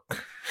for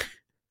work?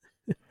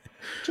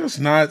 Just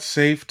not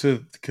safe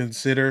to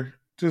consider.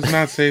 Just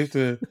not safe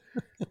to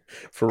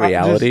for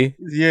reality.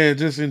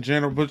 Just in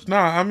general. But no,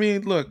 I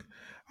mean, look,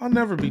 I'll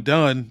never be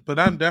done, but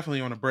I'm definitely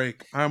on a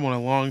break. I'm on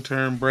a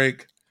long-term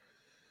break.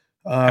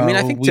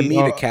 I think to me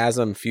the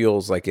chasm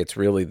feels like it's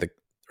really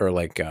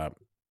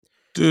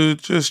dude,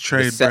 just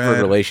trade the separate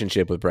Brad.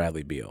 Relationship with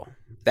Bradley Beal.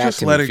 That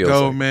just let it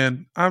go,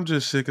 man. I'm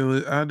just sick of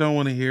it. I don't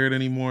want to hear it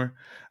anymore.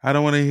 I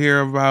don't want to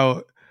hear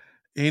about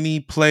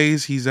any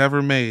plays he's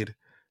ever made.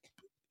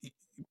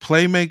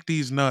 Make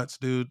these nuts,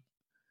 dude.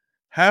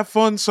 Have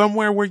fun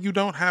somewhere where you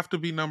don't have to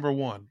be number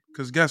one.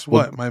 Because guess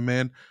what, my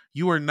man?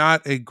 You are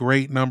not a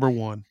great number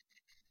one.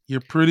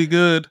 You're pretty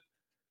good,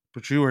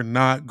 but you are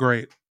not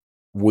great.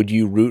 Would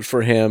you root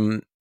for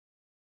him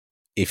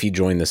if he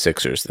joined the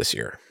Sixers this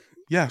year?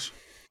 Yes.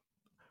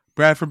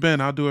 Bradford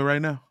Ben, I'll do it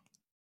right now.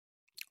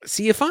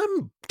 See, if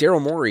I'm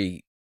Daryl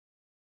Morey,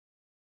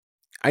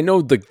 I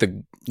know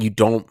you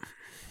don't.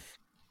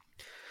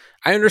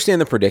 I understand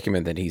the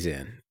predicament that he's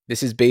in.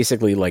 This is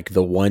basically like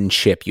the one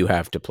chip you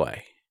have to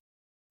play.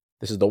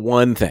 This is the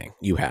one thing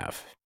you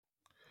have.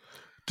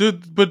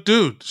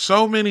 Dude,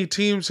 so many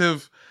teams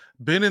have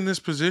been in this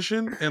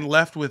position and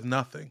left with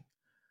nothing.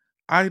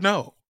 I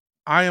know.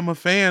 I am a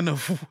fan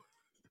of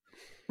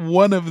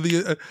one of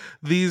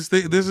these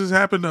things. This has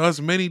happened to us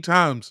many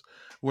times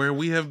where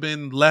we have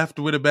been left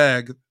with a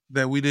bag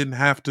that we didn't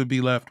have to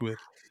be left with.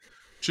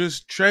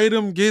 Just trade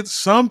him, get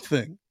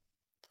something.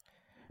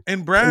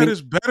 And Brad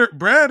is better.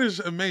 Brad is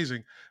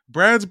amazing.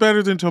 Brad's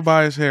better than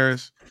Tobias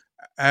Harris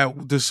at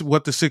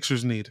what the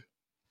Sixers need.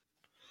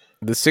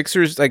 The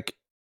Sixers,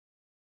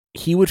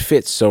 he would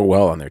fit so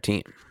well on their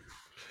team.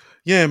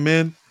 Yeah,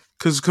 man.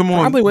 Because come on,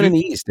 probably win in the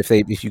East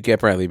if you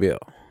get Bradley Beal.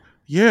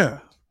 Yeah.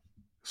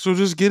 So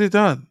just get it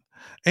done,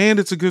 and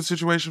it's a good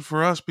situation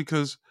for us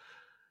because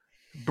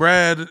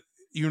Brad,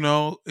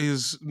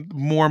 is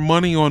more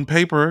money on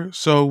paper.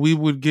 So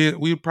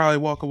we'd probably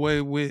walk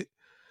away with.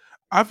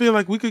 I feel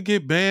like we could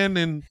get banned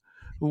and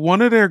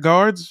one of their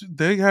guards.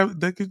 They'd have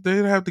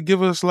to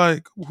give us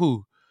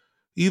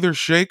either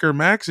Shake or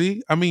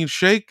Maxey. I mean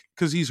Shake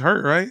because he's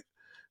hurt, right?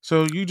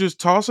 So you just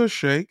toss us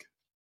Shake,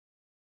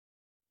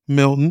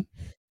 Milton,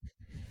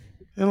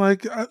 and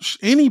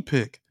any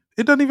pick.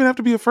 It doesn't even have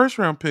to be a first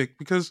round pick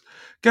because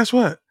guess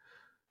what?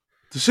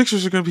 The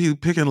Sixers are going to be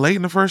picking late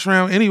in the first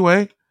round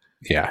anyway.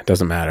 Yeah, it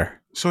doesn't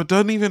matter. So it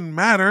doesn't even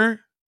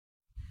matter.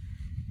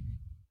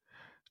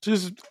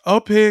 Just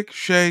a pick,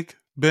 Shake,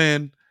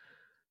 Ben.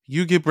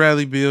 You get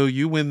Bradley Beal.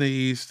 You win the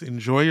East.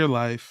 Enjoy your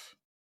life.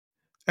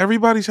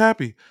 Everybody's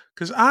happy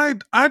because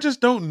I just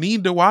don't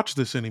need to watch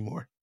this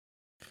anymore.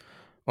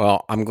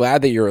 Well, I'm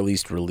glad that you're at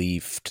least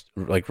relieved,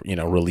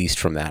 released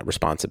from that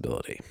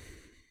responsibility.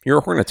 You're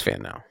a Hornets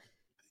fan now.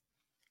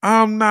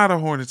 I'm not a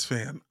Hornets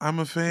fan. I'm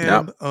a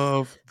fan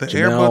of the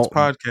Airbuds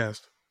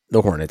podcast.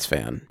 The Hornets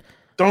fan.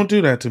 Don't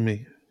do that to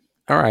me.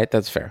 All right,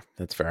 that's fair.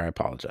 That's fair. I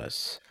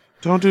apologize.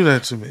 Don't do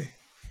that to me.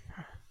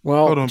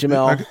 Well, hold on,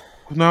 Jamel.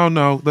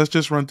 No. Let's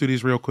just run through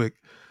these real quick.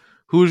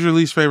 Who was your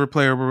least favorite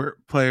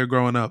player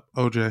growing up,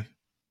 OJ?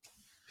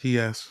 He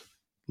asks.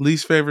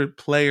 Least favorite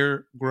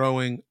player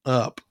growing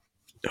up.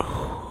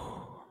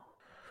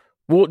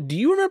 Well, do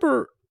you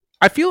remember?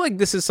 I feel like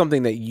this is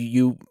something that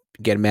you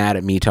get mad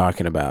at me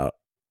talking about.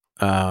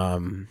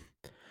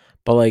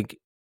 But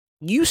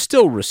you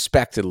still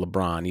respected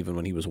LeBron even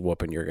when he was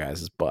whooping your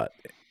guys' butt,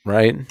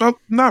 right?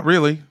 Not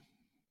really.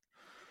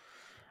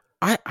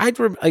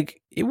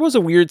 It was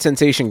a weird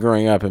sensation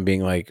growing up and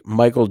being like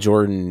Michael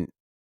Jordan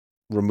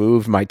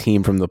removed my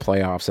team from the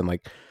playoffs in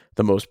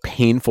the most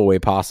painful way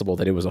possible,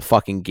 that it was a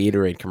fucking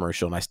Gatorade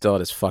commercial and I still had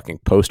his fucking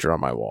poster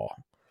on my wall.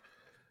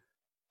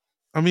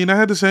 I mean, I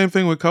had the same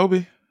thing with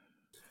Kobe.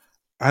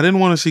 I didn't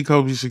want to see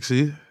Kobe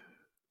succeed.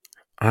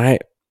 I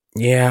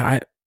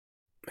think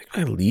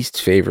my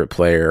least favorite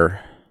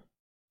player.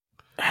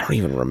 I don't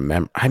even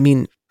remember. I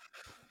mean,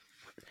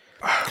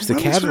 because the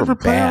Cavs were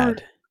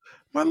bad.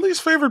 My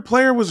least favorite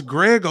player was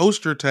Greg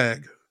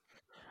Ostertag.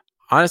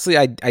 Honestly,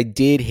 I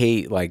did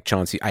hate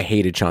Chauncey. I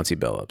hated Chauncey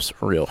Billups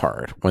real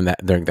hard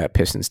during that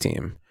Pistons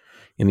team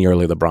in the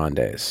early LeBron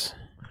days.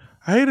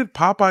 I hated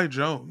Popeye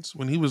Jones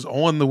when he was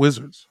on the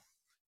Wizards.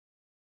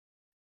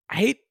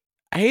 I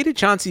hated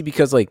Chauncey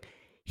because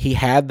he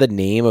had the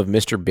name of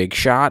Mr. Big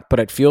Shot, but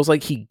it feels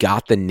like he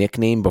got the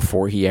nickname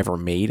before he ever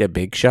made a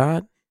big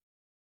shot.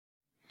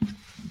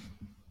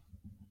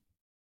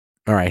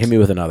 All right, hit me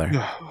with another.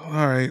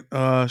 All right,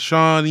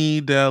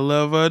 Shawnee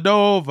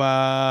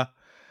Dellavedova.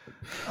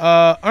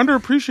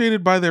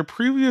 Underappreciated by their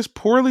previous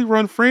poorly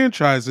run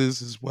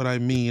franchises is what I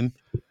mean.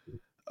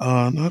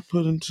 Not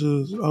put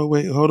into. Oh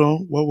wait, hold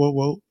on.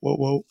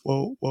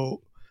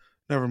 Whoa.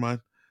 Never mind.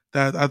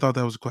 That I thought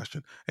that was a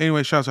question.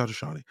 Anyway, shouts out to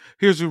Shawnee.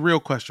 Here's a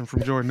real question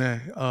from Jordan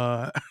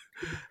A.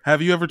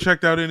 Have you ever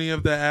checked out any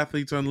of the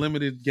Athletes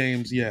Unlimited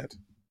games yet?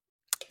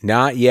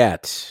 Not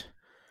yet.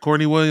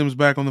 Courtney Williams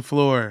back on the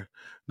floor.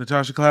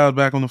 Natasha Cloud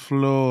back on the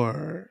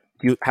floor.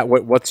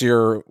 What do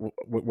you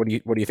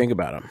think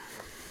about him?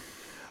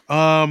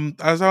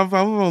 As I've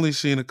only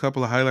seen a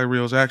couple of highlight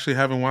reels. I actually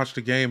haven't watched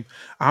the game.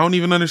 I don't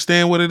even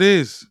understand what it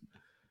is.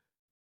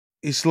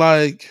 It's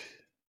like,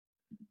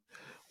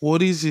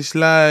 what is this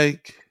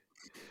like?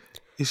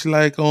 It's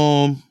like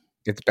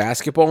it's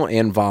basketball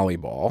and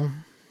volleyball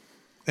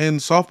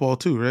and softball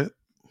too, right?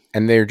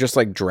 And they're just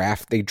they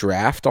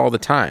draft all the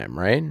time,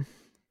 right?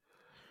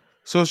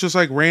 So it's just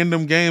like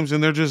random games,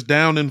 and they're just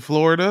down in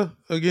Florida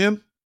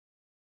again.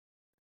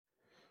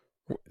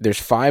 There's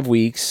 5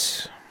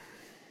 weeks.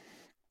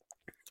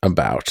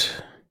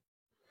 About.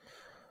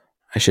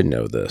 I should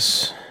know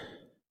this.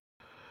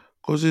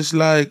 Cause it's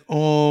like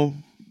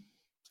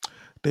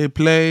they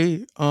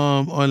play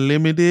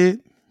unlimited,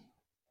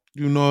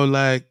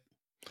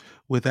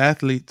 with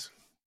athletes.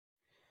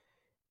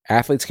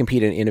 Athletes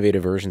compete in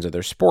innovative versions of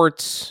their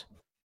sports.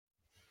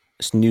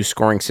 This new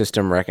scoring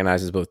system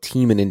recognizes both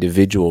team and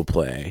individual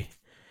play.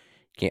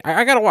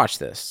 I gotta watch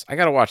this.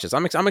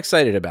 I'm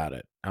excited about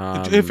it.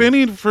 If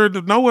any, for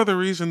no other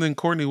reason than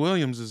Courtney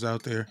Williams is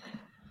out there.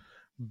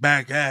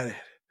 Back at it.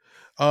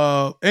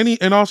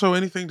 Also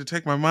anything to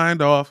take my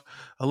mind off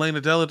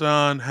Elena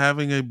Deladon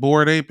having a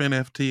Bored Ape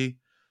NFT.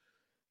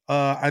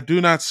 I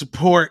do not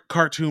support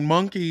cartoon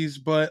monkeys,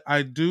 but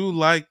I do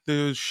like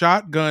the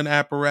shotgun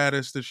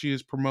apparatus that she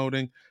is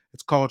promoting.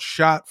 It's called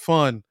Shot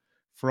Fun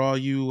for all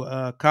you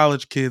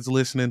college kids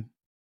listening.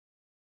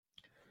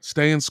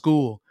 Stay in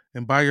school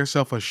and buy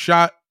yourself a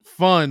Shot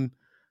Fun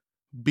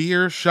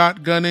beer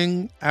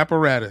shotgunning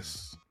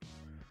apparatus.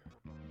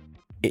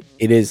 It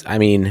is, I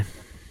mean...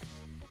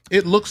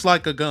 It looks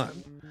like a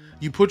gun.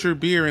 You put your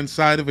beer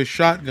inside of a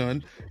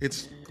shotgun.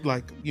 It's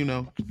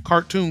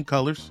cartoon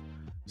colors.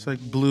 It's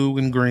like blue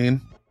and green.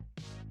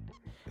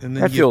 And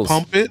then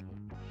pump it,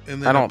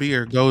 and then the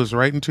beer goes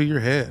right into your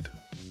head.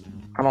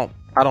 I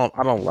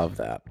don't love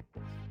that.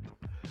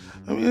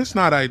 I mean, it's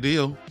not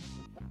ideal.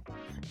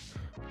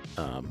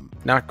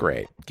 Not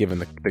great, given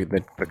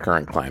the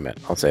current climate.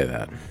 I'll say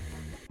that.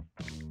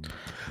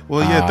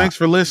 Well, yeah, thanks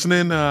for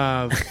listening.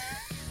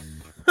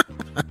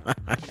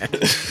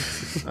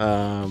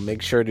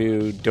 Make sure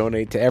to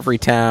donate to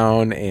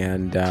Everytown,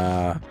 and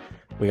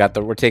we're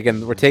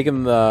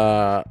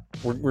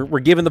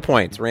giving the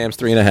points. Rams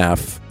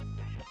 3.5.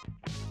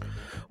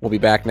 We'll be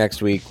back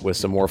next week with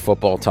some more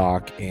football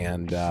talk,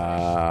 and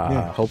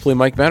hopefully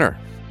Mike Benner.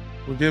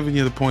 We're giving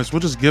you the points. We'll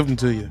just give them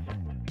to you.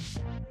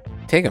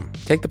 Take them.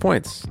 Take the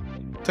points.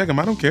 Take them.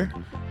 I don't care.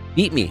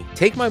 Beat me.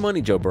 Take my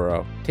money, Joe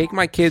Burrow. Take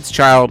my kid's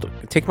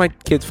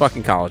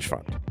fucking college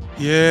fund.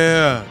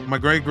 Yeah, my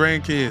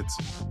great-grandkids.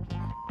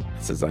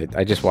 Says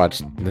I just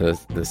watched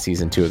the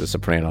season 2 of The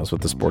Sopranos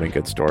with the sporting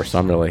goods store, so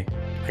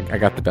I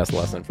got the best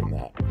lesson from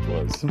that, which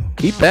was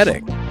keep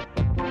betting.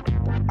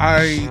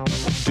 I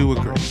do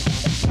agree.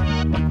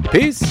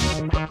 Peace.